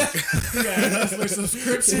ass. You got a Hustler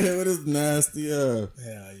subscription. Yeah, with his nasty Hell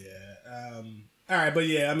yeah. All right, but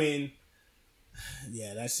yeah, I mean,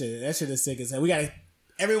 yeah, that shit is sick as hell. We gotta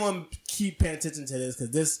everyone keep paying attention to this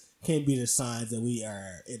because this can't be the signs that we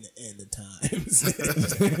are in the end of times.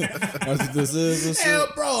 That's what this is. Hell,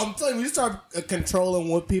 bro, I'm telling you, you start controlling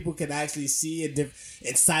what people can actually see and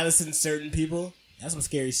silencing certain people. That's some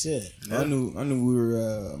scary shit. Yeah. I knew we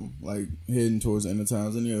were like heading towards the end of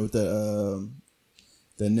times anyway with that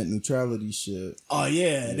net neutrality shit. Oh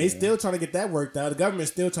yeah, they still trying to get that worked out. The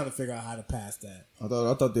government's still trying to figure out how to pass that. I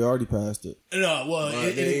thought they already passed it. No, well,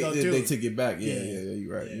 it didn't go through. They took it back. Yeah,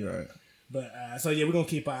 you're right. You're right. But so yeah, we're gonna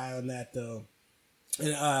keep an eye on that though.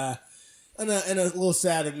 And on a little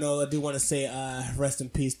sadder note, I do want to say rest in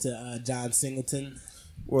peace to John Singleton.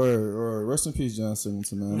 Or rest in peace, John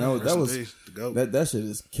Singleton, man. That shit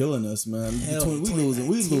is killing us, man.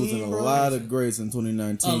 We losing a lot of greats in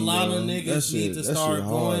 2019. A lot of niggas need to start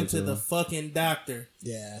going to the fucking doctor.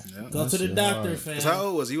 Yeah. Go to the doctor, fam. How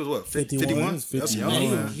old was he? He was what? 51? That's young, man. He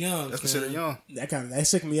man. was young. That's considered young. That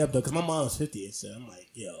shook me up though, because my mom was 50, so I'm like,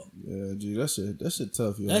 yo. Yeah, G, that shit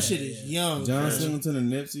tough, yo. That shit is young. John Singleton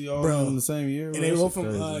and Nipsey all in the same year. And they were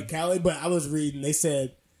from Cali, but I was reading, they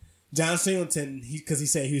said John Singleton, because he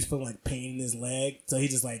said he was feeling like pain in his leg, so he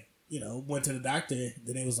just like, went to the doctor.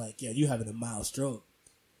 Then they was like, "Yeah, you having a mild stroke."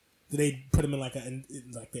 Then they put him in like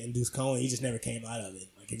the induced coma. He just never came out of it.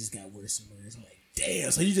 Like it just got worse and worse. I'm like,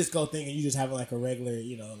 damn. So you just go thinking you just having like a regular,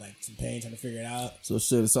 like some pain, trying to figure it out. So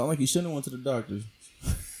shit, it sounded like he shouldn't have went to the doctor.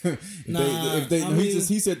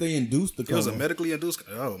 He said they induced the coma. It was a medically induced.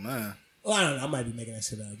 Oh man. Well, I don't know. I might be making that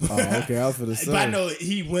shit up. Oh, okay. I was for the same. But I know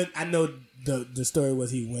he went. I know the story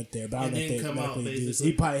was he went there, but I don't know if they medically induced.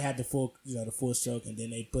 He probably had the full stroke, and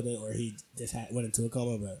then they put it, or he just went into a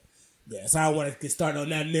coma. But yeah, so I don't want to get started on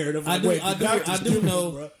that narrative. I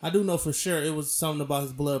do know for sure it was something about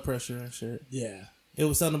his blood pressure and shit. Yeah. It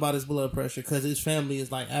was something about his blood pressure because his family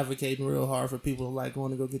is like advocating real hard for people like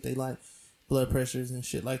going to go get their like blood pressures and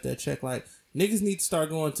shit like that check. Like niggas need to start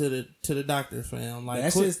going to the doctor, fam.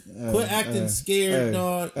 Like quit acting scared,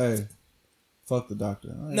 dog. Hey, fuck the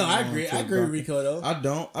doctor. I agree. I agree with Rico though. I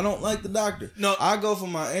don't like the doctor. No, I go for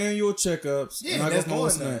my annual checkups. Yeah, and I that's go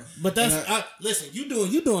for my But listen, you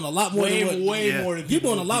doing a lot more than what you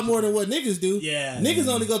doing a lot more than what niggas do. Yeah, niggas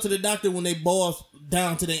only go to the doctor when they balls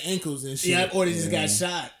down to their ankles and shit. Yeah, or they just got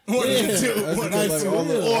shot. Or they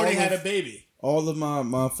had a baby. All of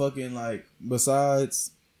my fucking like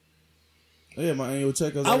besides, my annual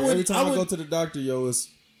checkups. Every time I go to the doctor, it's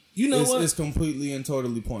it's completely and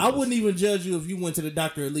totally pointless. I wouldn't even judge you if you went to the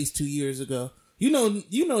doctor at least 2 years ago.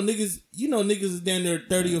 Niggas is down there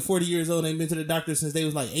 30 or 40 years old and ain't been to the doctor since they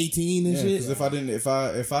was like 18 and shit. Because if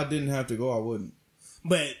I didn't have to go, I wouldn't.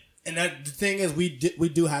 But the thing is, we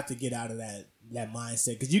do have to get out of that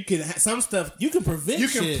mindset because you can some stuff you can prevent. You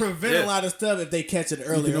can prevent a lot of stuff if they catch it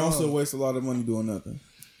early. You can also waste a lot of money doing nothing.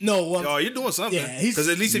 No, well, oh, you're doing something. Yeah, because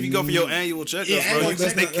at least if you go for your annual checkups, bro,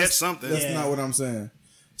 they catch something. That's not what I'm saying.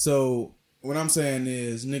 So what I'm saying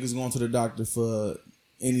is niggas going to the doctor for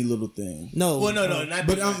any little thing. No, well, no, not.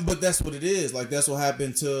 But that's what it is. Like that's what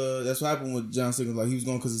happened with John Cena. Like he was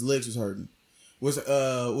going because his legs was hurting. What's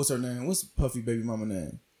her name? What's Puffy baby mama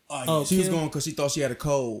name? Oh, she was going because she thought she had a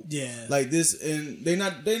cold. Yeah, like this, and they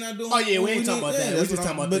not doing. Oh yeah, we ain't talking about that. We just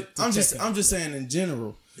talking about. But I'm just saying in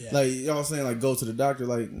general. Yeah. Like y'all saying, like go to the doctor.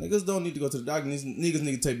 Like niggas don't need to go to the doctor. Niggas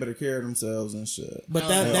need to take better care of themselves and shit. But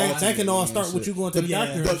that can all start with you going to the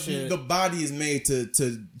doctor. But the body is made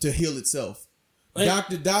to heal itself.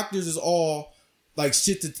 Doctors is all like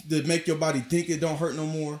shit to make your body think it don't hurt no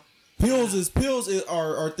more. Pills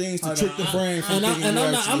are things to trick the brain from thinking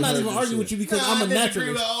I'm not even arguing with you because I'm a naturalist. I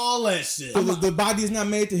disagree with all that shit. The body is not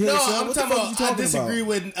made to heal itself. I'm talking about. I disagree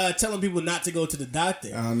with telling people not to go to the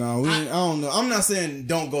doctor. I know. I don't know. I'm not saying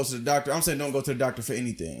don't go to the doctor. I'm saying don't go to the doctor for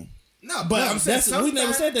anything. No, but I'm saying we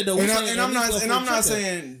never said that though. I'm not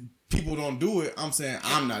saying people don't do it. I'm saying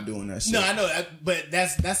I'm not doing that shit. No, I know, but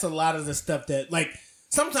that's a lot of the stuff that like.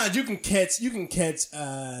 Sometimes you can catch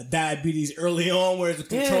diabetes early on where it's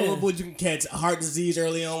controllable. Yeah. You can catch heart disease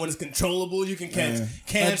early on when it's controllable. You can catch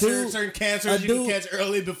cancer, certain cancers you can catch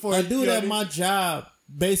early before. A dude at my job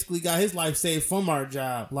basically got his life saved from our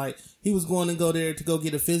job. Like he was going to go there to go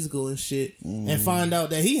get a physical and shit, and find out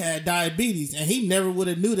that he had diabetes, and he never would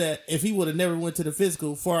have knew that if he would have never went to the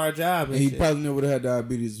physical for our job. And he probably never would have had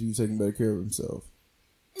diabetes if he was taking better care of himself.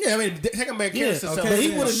 Yeah, I mean, taking back care of himself. But he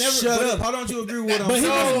would have never. Shut up! How don't you agree with him? But he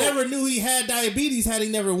would have never knew he had diabetes had he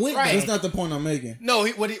never went. Right. That's not the point I'm making. No,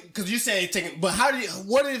 because you say taking. But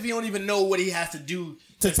what if he don't even know what he has to do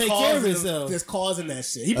to take care of himself? That's causing that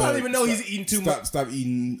shit. He probably even know he's eating too much. Stop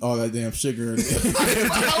eating all that damn sugar.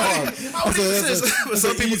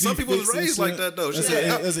 Some people was raised like that though.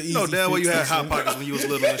 No, damn well you had hot pockets when you was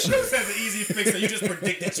little and shit. That's an easy fix. You just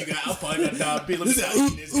predict that you got. I probably got diabetes. I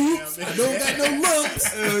don't got no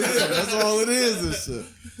lumps. Yeah, that's all it is. This shit.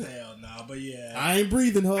 Hell no, but yeah, I ain't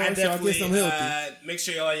breathing hard, so I guess I'm healthy. Make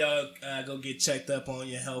sure y'all go get checked up on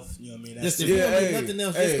your health. You know what I mean? That's if you don't do nothing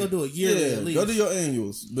else, just go do a yearly at least. Go do your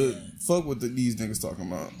annuals, but fuck what these niggas talking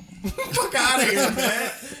about. Fuck out of here,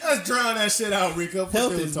 man. Let's drown that shit out, Rico.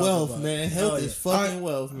 Health is wealth, man. Health is fucking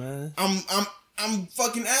wealth, man. I'm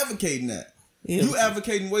fucking advocating that. Yeah. You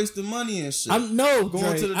advocating wasting money and shit. Going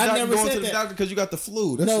to the doctor because you got the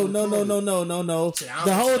flu. No. The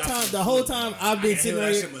whole time I've been sitting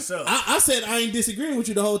here. I said I ain't disagreeing with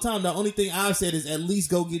you the whole time. The only thing I've said is at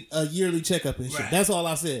least go get a yearly checkup and shit. Right. That's all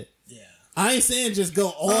I said. I ain't saying just go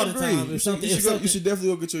all the time. You should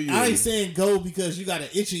definitely go get your yearly. I ain't saying go because you got an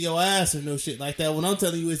itch in your ass or no shit like that. What I'm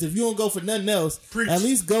telling you is if you don't go for nothing else, at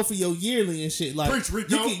least go for your yearly and shit. Like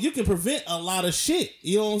you can prevent a lot of shit.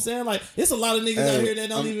 You know what I'm saying? Like it's a lot of niggas out here that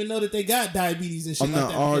don't even know that they got diabetes and shit I'm like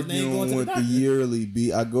that. I'm not arguing with the yearly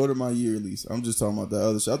B. I go to my yearlies. I'm just talking about that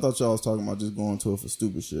other shit. I thought y'all was talking about just going to it for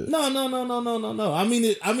stupid shit. No. I mean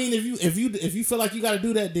if you feel like you got to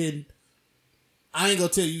do that, then I ain't gonna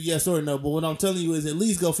tell you yes or no, but what I'm telling you is at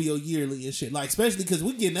least go for your yearly and shit. Like, especially because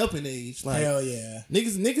we getting up in age. Like, hell yeah.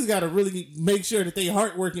 Niggas gotta really make sure that they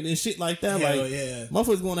heart working and shit like that. Hell like, yeah.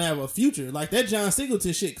 Motherfuckers gonna have a future. Like, that John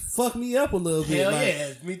Singleton shit fucked me up a little bit. Hell like,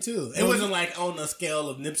 yeah, me too. It wasn't like on the scale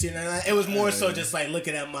of Nipsey and that. It was more so just like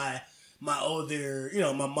looking at my older,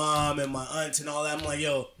 my mom and my aunts and all that. I'm like,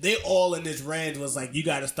 yo, they all in this range was like, you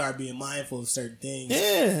got to start being mindful of certain things.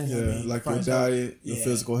 Yeah. Like your diet, your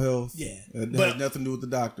physical health. Yeah. It has nothing to do with the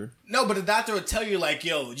doctor. No, but the doctor would tell you like,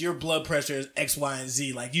 yo, your blood pressure is X, Y, and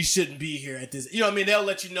Z. Like, you shouldn't be here at this. You know what I mean? They'll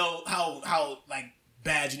let you know how like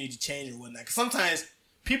bad you need to change or whatnot. Because sometimes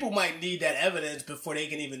people might need that evidence before they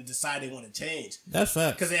can even decide they want to change. That's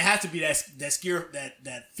fact. Because it has to be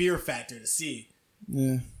that fear factor to see.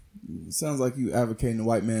 Yeah. It sounds like you advocating the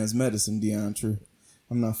white man's medicine, DeAndre.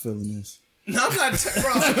 I'm not feeling this. No, I'm not,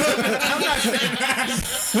 bro. I'm not saying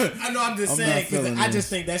that. I know. I'm just saying because I just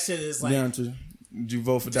think that shit is like. DeAndre, did you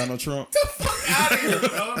vote for Donald Trump? Get the fuck out of here,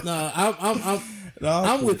 bro.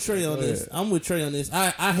 I'm with Trey on this.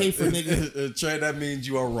 I hate for niggas. Trey, that means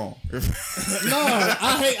you are wrong. No,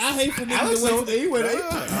 I hate for niggas.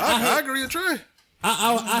 I agree with Trey.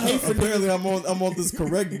 I hate for apparently I'm on this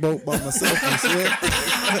correct boat by myself and shit.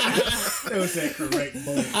 It was that correct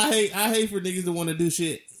boat. I hate for niggas to want to do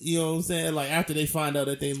shit. You know what I'm saying? Like after they find out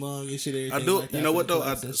that they lung and shit. Everything I do. Like that you know what though?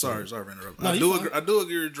 Sorry for interrupting. No, I do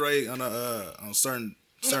agree with Dre on certain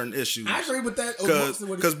issues. I agree with that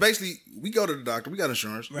because basically we go to the doctor, we got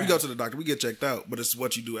insurance, we go to the doctor, we get checked out, but it's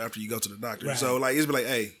what you do after you go to the doctor. Right. So like it's be like,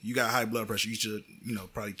 hey, you got high blood pressure, you should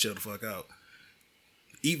probably chill the fuck out.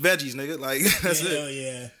 Eat veggies, nigga. Like that's it. Hell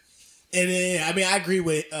yeah. And then, I mean, I agree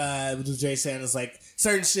with what Jay saying. It's like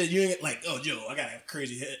certain shit you ain't like, oh, Joe, I got a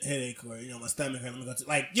crazy headache, or my stomach hurt. Let me go to,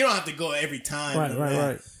 like, you don't have to go every time,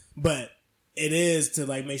 Right. But it is to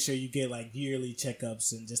like make sure you get like yearly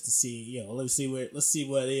checkups and just to see, let's see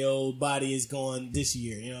where the old body is going this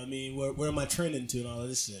year. You know what I mean? Where am I trending to and all of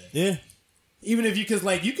this shit? Yeah. Even if you can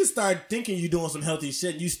start thinking you're doing some healthy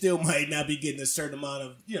shit, and you still might not be getting a certain amount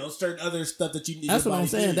of certain other stuff that you need. That's your what I'm body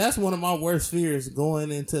saying. needs. That's one of my worst fears,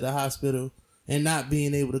 going into the hospital and not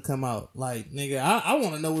being able to come out. Like, nigga, I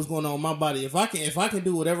want to know what's going on in my body. If I can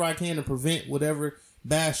do whatever I can to prevent whatever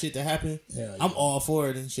bad shit to happen, I'm all for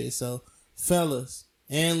it and shit. So, fellas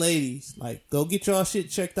and ladies, like, go get y'all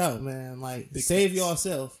shit checked out, man. Like, save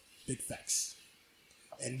yourself. Big facts.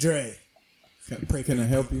 And Dre, Can I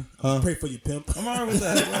help you? pray for your pimp. I'm alright with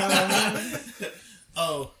that.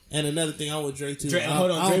 Oh, and another thing, I'm with Dre too. Dre, I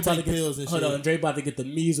hold on, Dre don't about to take get pills and hold shit. on, Dre about to get the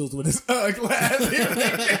measles with his glass.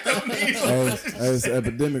 It's an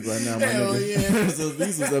epidemic right now, my Hell nigga. yeah. It's a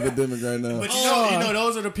measles epidemic right now. But you know,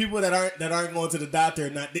 those are the people that aren't going to the doctor.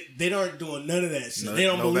 They aren't doing none of that shit. They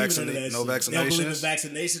don't believe in none of that no shit. They don't believe in vaccinations.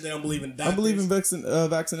 vaccinations. They don't believe in doctors. I believe in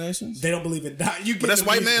vaccinations. They don't believe in doctors. But that's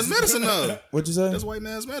white man's medicine, though. What'd you say? That's white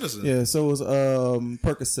man's medicine. Yeah, so was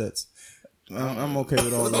Percocets. I'm okay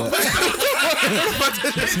with all that.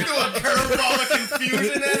 He's doing a curveball of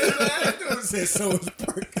confusion at his ass. Said so was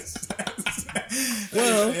Percocets.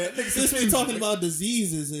 Well, since we're talking about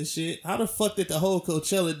diseases and shit, how the fuck did the whole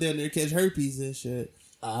Coachella dinner catch herpes and shit?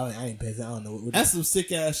 I ain't pissed. I don't know. That's some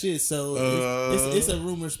sick ass shit. So it's a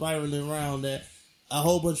rumor spiraling around that a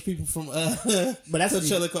whole bunch of people from But that's what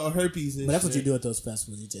Coachella called herpes. And But that's shit. what you do at those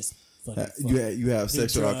festivals. You just fucking You have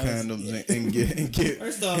sex without drugs. condoms and get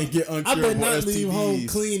First off, and get I uncurable better not leave STDs. home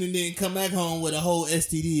clean and then come back home with a whole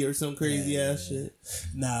STD or some crazy ass shit.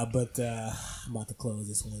 Nah, but I'm about to close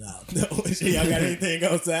this one out. No, y'all got anything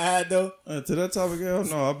else to add though? To that topic, hell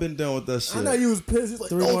no, I've been done with that shit. I know you was pissed. Like,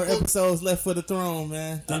 3 more episodes left for the throne,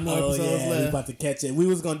 man. 3 more episodes we left. about to catch it. We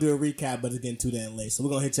was gonna do a recap, but it's getting too damn late. So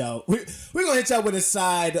we're gonna hit y'all. We're gonna hit y'all with a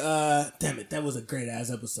side. Damn it, that was a great ass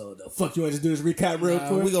episode though. Fuck, you want to just do this recap real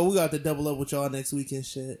quick? We got to double up with y'all next week and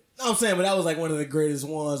shit. No, I'm saying, but that was like one of the greatest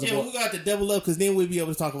ones. Yeah, we got to double up because then we'd be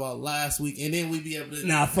able to talk about last week and then we'd be able to.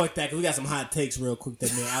 Nah, fuck that, because we got some hot takes real quick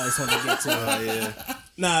that me and Alex want to get to. Yeah.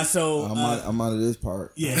 Nah, so I'm out of this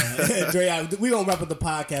part. yeah, Dre, we gonna wrap up the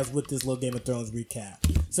podcast with this little Game of Thrones recap.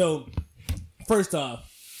 So, first off,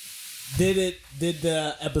 did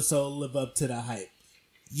the episode live up to the hype?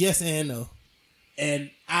 Yes and no.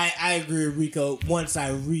 And I agree with Rico. Once I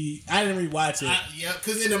didn't rewatch it, Yeah,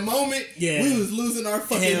 because in the moment, Yeah. we was losing our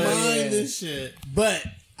fucking Hell mind yeah. and shit. but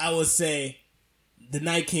I would say the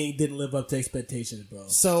Night King didn't live up to expectations, bro.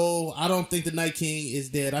 So I don't think the Night King is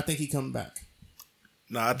dead. I think he coming back.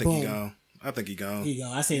 Nah, I think he Boom. gone. I think he gone. Here you go.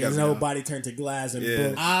 I seen He his gotta whole go. body turn to glass and Yeah.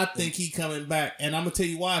 boom. I think he coming back, and I'm gonna tell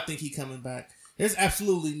you why I think he coming back. There's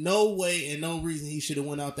absolutely no way and no reason he should have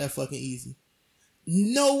went out that fucking easy.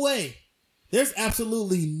 No way. There's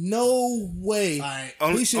absolutely no way All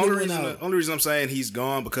right. he should have went out. Only reason I'm saying he's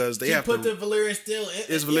gone because they He have put to. the Valyrian steel.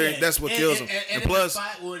 It's Valyrian- that's what kills him. And And plus- in the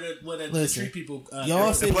fight where the Listen, tree people.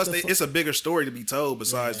 y'all say and plus, what the it's a bigger story to be told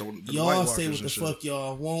besides the White Y'all Walkers say what and the shit. fuck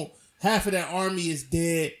y'all want. Half of that army is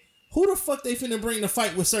dead. Who the fuck they finna bring to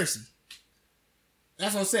fight with Cersei?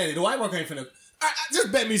 That's what I'm saying. The White Walker ain't finna.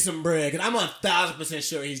 Just bet me some bread, because I'm 1,000%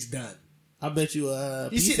 sure he's done. I bet you You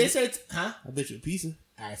see, pizza. they said, huh? I bet you a pizza.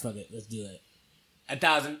 All right, fuck it. Let's do it.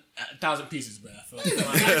 1,000 pieces, bro.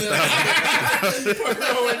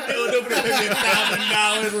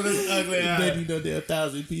 $1,000 with his ugly Bet eye. you know they're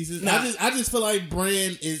 1,000 pieces. Nah. I just feel like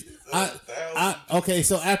Bran is. Okay,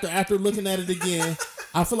 so after looking at it again,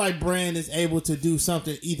 I feel like Bran is able to do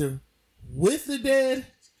something either with the dead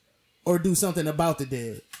or do something about the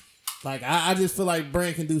dead. Like I just feel like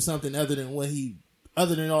Bran can do something other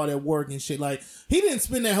than all that work and shit. Like he didn't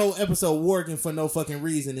spend that whole episode working for no fucking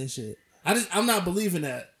reason and shit. I'm not believing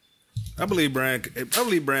that. I believe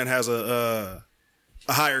Bran has a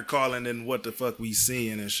higher calling than what the fuck we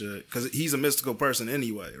seeing and shit. Because he's a mystical person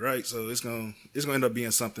anyway, right? So it's gonna end up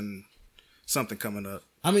being something coming up.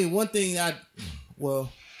 I mean, one thing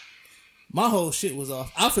my whole shit was off.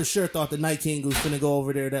 I for sure thought the Night King was finna go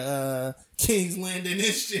over there to King's Landing and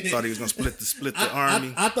shit. Thought he was gonna split the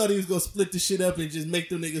army. I thought he was gonna split the shit up and just make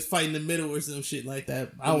them niggas fight in the middle or some shit like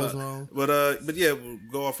that. I was wrong. But yeah, we'll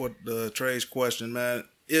go off with the Trey's question, man.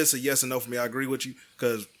 It's a yes and no for me. I agree with you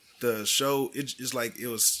because the show it's like it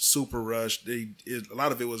was super rushed. A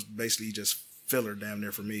lot of it was basically just filler, damn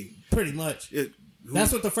near for me. Pretty much.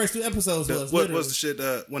 That's what the first 2 episodes was. What literally. was the shit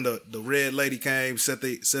when the red lady came, set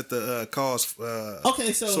the cause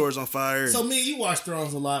Okay, so swords on fire? So me and you watch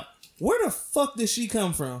Thrones a lot. Where the fuck did she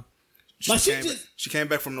come from? She came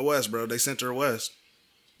back from the West, bro. They sent her west.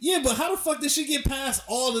 Yeah, but how the fuck did she get past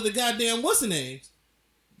all of the goddamn what's the names?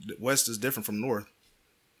 The West is different from North.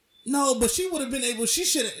 No, but she would have been able.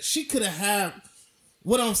 She could have had.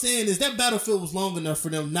 What I'm saying is that battlefield was long enough for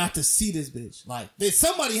them not to see this bitch. Like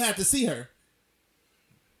somebody had to see her.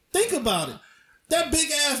 Think about it. That big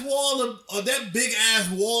ass wall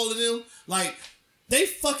of them. Like they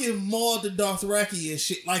fucking mauled the Dothraki and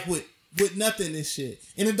shit. Like with nothing and shit.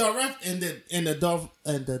 And the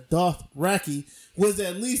Dothraki was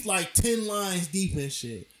at least like 10 lines deep and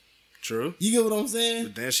shit. True. You get what I'm saying?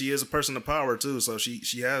 But then she is a person of power too, so she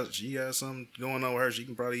has something going on with her. She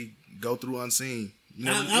can probably go through unseen.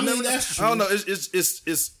 That's true. I don't know.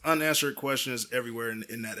 It's unanswered questions everywhere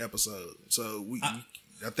in that episode. So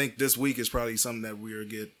I think this week is probably something that we'll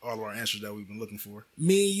get all of our answers that we've been looking for.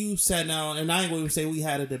 Me and you sat down, and I ain't going to say we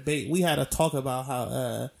had a debate. We had a talk about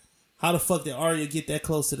how the fuck did Arya get that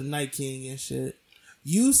close to the Night King and shit.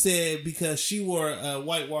 You said because she wore a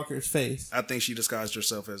White Walker's face. I think she disguised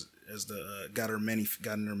herself as the got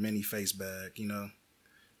in her many face bag. You know.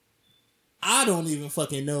 I don't even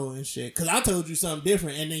fucking know and shit. Cause I told you something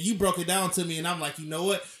different and then you broke it down to me and I'm like, you know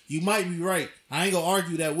what? You might be right. I ain't gonna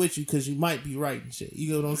argue that with you cause you might be right and shit.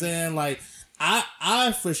 You know what I'm saying? Like,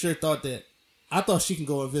 I for sure thought that. I thought she can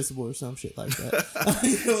go invisible or some shit like that. I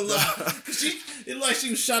ain't gonna lie. It's like she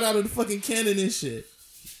was shot out of the fucking cannon and shit.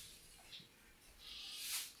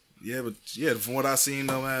 Yeah, but yeah, from what I seen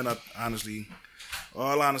though, man,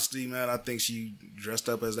 all honesty, man, I think she dressed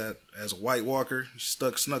up as a White Walker,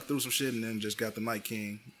 snuck through some shit, and then just got the Night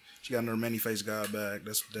King. She got in her many-faced god bag.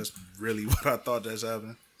 That's really what I thought that's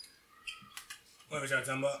happening. What was y'all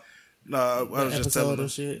talking about? No, I was just telling them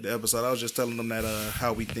shit. the episode. I was just telling them that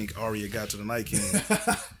how we think Arya got to the Night King,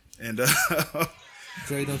 and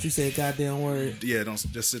Dre, don't you say a goddamn word. Yeah, don't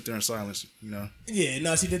just sit there in silence. You know. Yeah,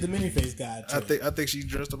 no, she did the mini face guy. Too. I think she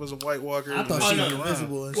dressed up as a White Walker. I thought she was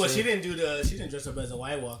invisible. And well, shit. she didn't dress up as a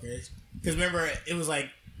White Walker because remember it was like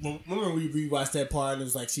remember we rewatched that part and it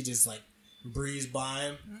was like she just like breezed by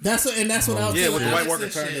him. That's what I was. Yeah, with the White Walker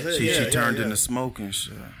turned turned his head. She turned into smoke and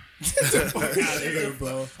shit.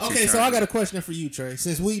 Bro. Okay, so I got a question for you, Trey.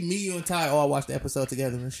 Since me, you, and Ty all watched the episode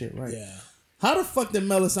together and shit, right? Yeah. How the fuck did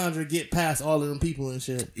Melisandre get past all of them people and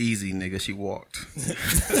shit? Easy, nigga. She walked.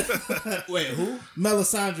 Wait, who?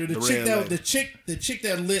 Melisandre, the chick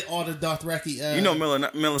that lit all the Dothraki. You know torches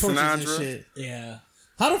and Melisandre? shit. Yeah.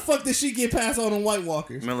 How the fuck did she get past all them White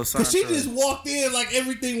Walkers? Melisandre. Cause she just walked in like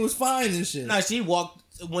everything was fine and shit. No, she walked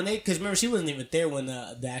because remember she wasn't even there when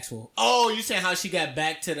the actual. Oh, you saying how she got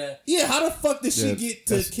back to the? Yeah, how the fuck did she get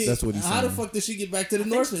to? That's what he's saying. How the fuck did she get back to the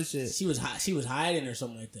north and shit? She was hiding or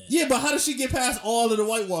something like that. Yeah, but how did she get past all of the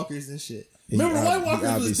White Walkers and shit? Remember, the White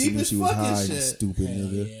Walkers was deep as fuck and shit. Stupid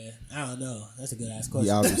nigga. Yeah, I don't know. That's a good ass He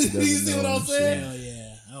question. obviously doesn't You see know what I'm and shit. saying? Hell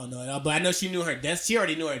yeah, I don't know it all, but I know she knew her She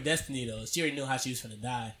already knew her destiny though. She already knew how she was gonna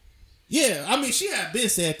die. Yeah, I mean, she had been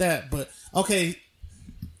said that, but okay.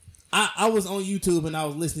 I was on YouTube and I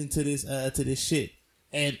was listening to this shit,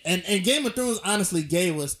 and Game of Thrones honestly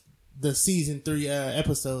gave us the season 3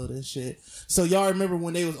 episode and shit. So y'all remember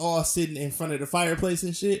when they was all sitting in front of the fireplace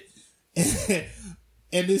and shit,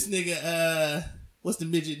 and this nigga what's the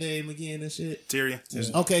midget name again and shit? Tyrion.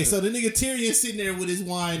 Okay, so the nigga Tyrion sitting there with his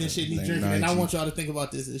wine and shit, and he's drinking, and I want y'all to think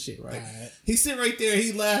about this and shit, right? He sit right there,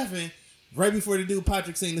 he laughing. Right before the dude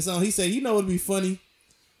Patrick sing the song, he said, "You know what'd be funny?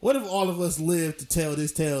 What if all of us lived to tell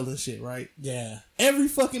this tale and shit, right?" Yeah. Every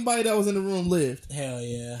fucking body that was in the room lived. Hell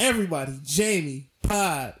yeah. Everybody, Jamie,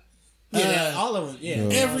 Pod, Yeah, all of them. Yeah.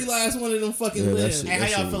 every last one of them fucking lived. Hey,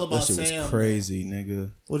 how y'all feel about that shit Sam? was crazy,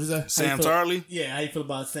 nigga. What is that? Sam How you feel- Tarley. Yeah, how you feel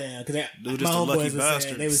about Sam? Because Dude, my just a lucky homeboys was saying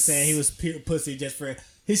bastard. they was saying he was pure pussy just for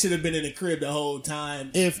he should have been in the crib the whole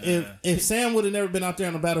time. If Sam would have never been out there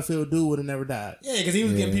on the battlefield, dude would have never died. Yeah, because he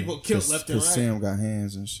was getting people killed left and right. Sam got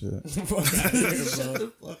hands and shit. Fuck out of here, Shut bro.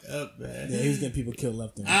 the fuck up, man. Yeah, he was getting people killed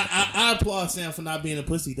left and right. I applaud Sam for not being a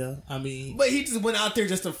pussy though. I mean, But he just went out there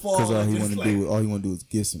just to fall. Because all he just want to do is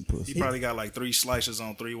get some pussy. He probably got like 3 slices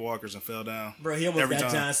on 3 walkers and fell down. Bro, he almost Every got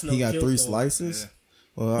time. Jon Snow He got killed, 3 though. slices. Yeah.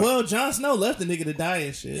 well, Jon Snow left the nigga to die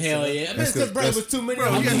and shit. Hell so. yeah. That's because, bro, it was too many.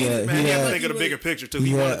 Bro, I he mean, had to had- think of the bigger picture too.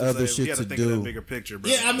 he wanted had to other say, shit he had to to think of do. that bigger picture,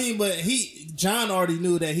 bro. Yeah, I mean, but John already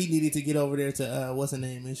knew that he needed to get over there to what's her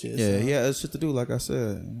name and shit. Yeah, so. he had shit to do, like I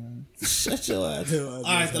said. Shut your ass. All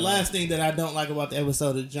right, the last thing that I don't like about the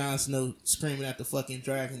episode is Jon Snow screaming at the fucking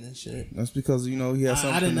dragon and shit. That's because, he had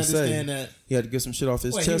something I didn't to say. understand that. He had to get some shit off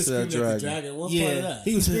his Wait, he was chest of that screaming at the dragon. dragon. What part of Yeah, that?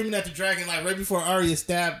 he was screaming at the dragon like right before Arya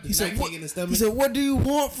stabbed the Night King in the stomach. He said, "What do you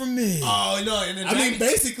want from me?" Oh no! And the I mean, dragon,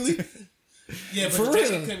 basically, yeah, but for the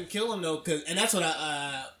dragon real. couldn't kill him though, and that's what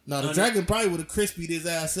I No, the dragon probably would have crispied his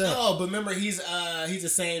ass up. No, but remember he's the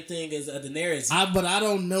same thing as Daenerys. But I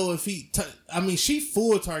don't know if he. She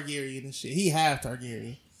full Targaryen and shit. He half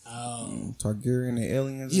Targaryen. Targaryen and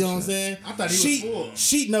aliens. You know what I'm saying? I thought he was full.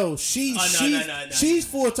 She's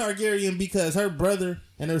full Targaryen because her brother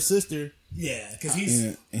and her sister. Yeah, because he's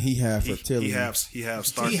and he half reptilian. He half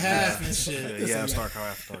Stark. He half and shit. Yeah, he half Stark,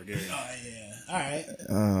 half Targaryen. Oh yeah. All right.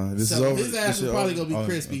 This So is over. his ass This is probably gonna be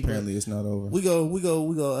crispy, Apparently, it's not over. We go.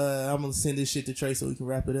 I'm gonna send this shit to Trey so we can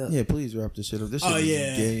wrap it up. Yeah, please wrap this shit up. This shit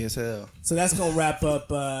is gay as hell. So that's gonna wrap up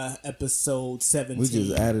episode 17. We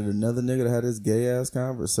just added another nigga to have this gay ass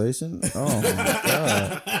conversation. Oh my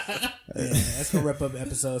god. Yeah, that's gonna wrap up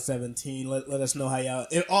episode 17. Let us know how y'all.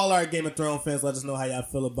 All our Game of Thrones fans, let us know how y'all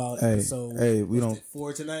feel about episode. We don't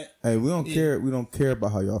 4 tonight. Hey, we don't care. We don't care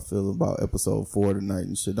about how y'all feel about episode 4 tonight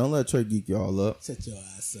and shit. Don't let Trey geek y'all up. Shut your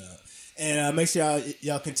ass up. And make sure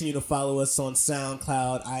y'all continue to follow us on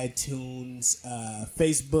SoundCloud, iTunes,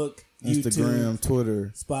 Facebook, Instagram, YouTube,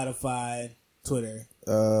 Twitter, Spotify, Twitter.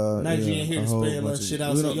 Nigel ain't here to spell that shit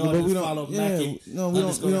out, so y'all just follow Mackie. No, we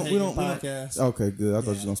don't. Podcast. Okay, good. I thought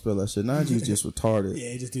you was gonna spell that shit. Najee's just retarded.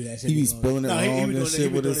 Yeah, just do that shit. He be spelling it wrong and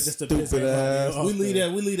shit with his stupid ass. We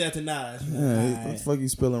leave that to Naj. Yeah, what the fuck you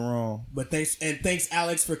spelling wrong? But thanks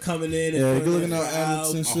Alex for coming in. Yeah, and good looking out,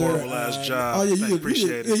 Alex and shit. Horrible ass job. Oh yeah, you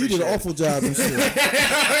did an awful job and shit. I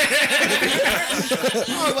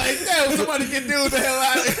was like, damn, somebody can do the hell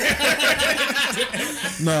out of here.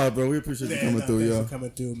 Nah, bro, we appreciate you coming through, thanks y'all. for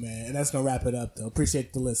coming through, man. And that's gonna wrap it up, though.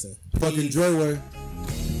 Appreciate the listen. Fucking Dre way.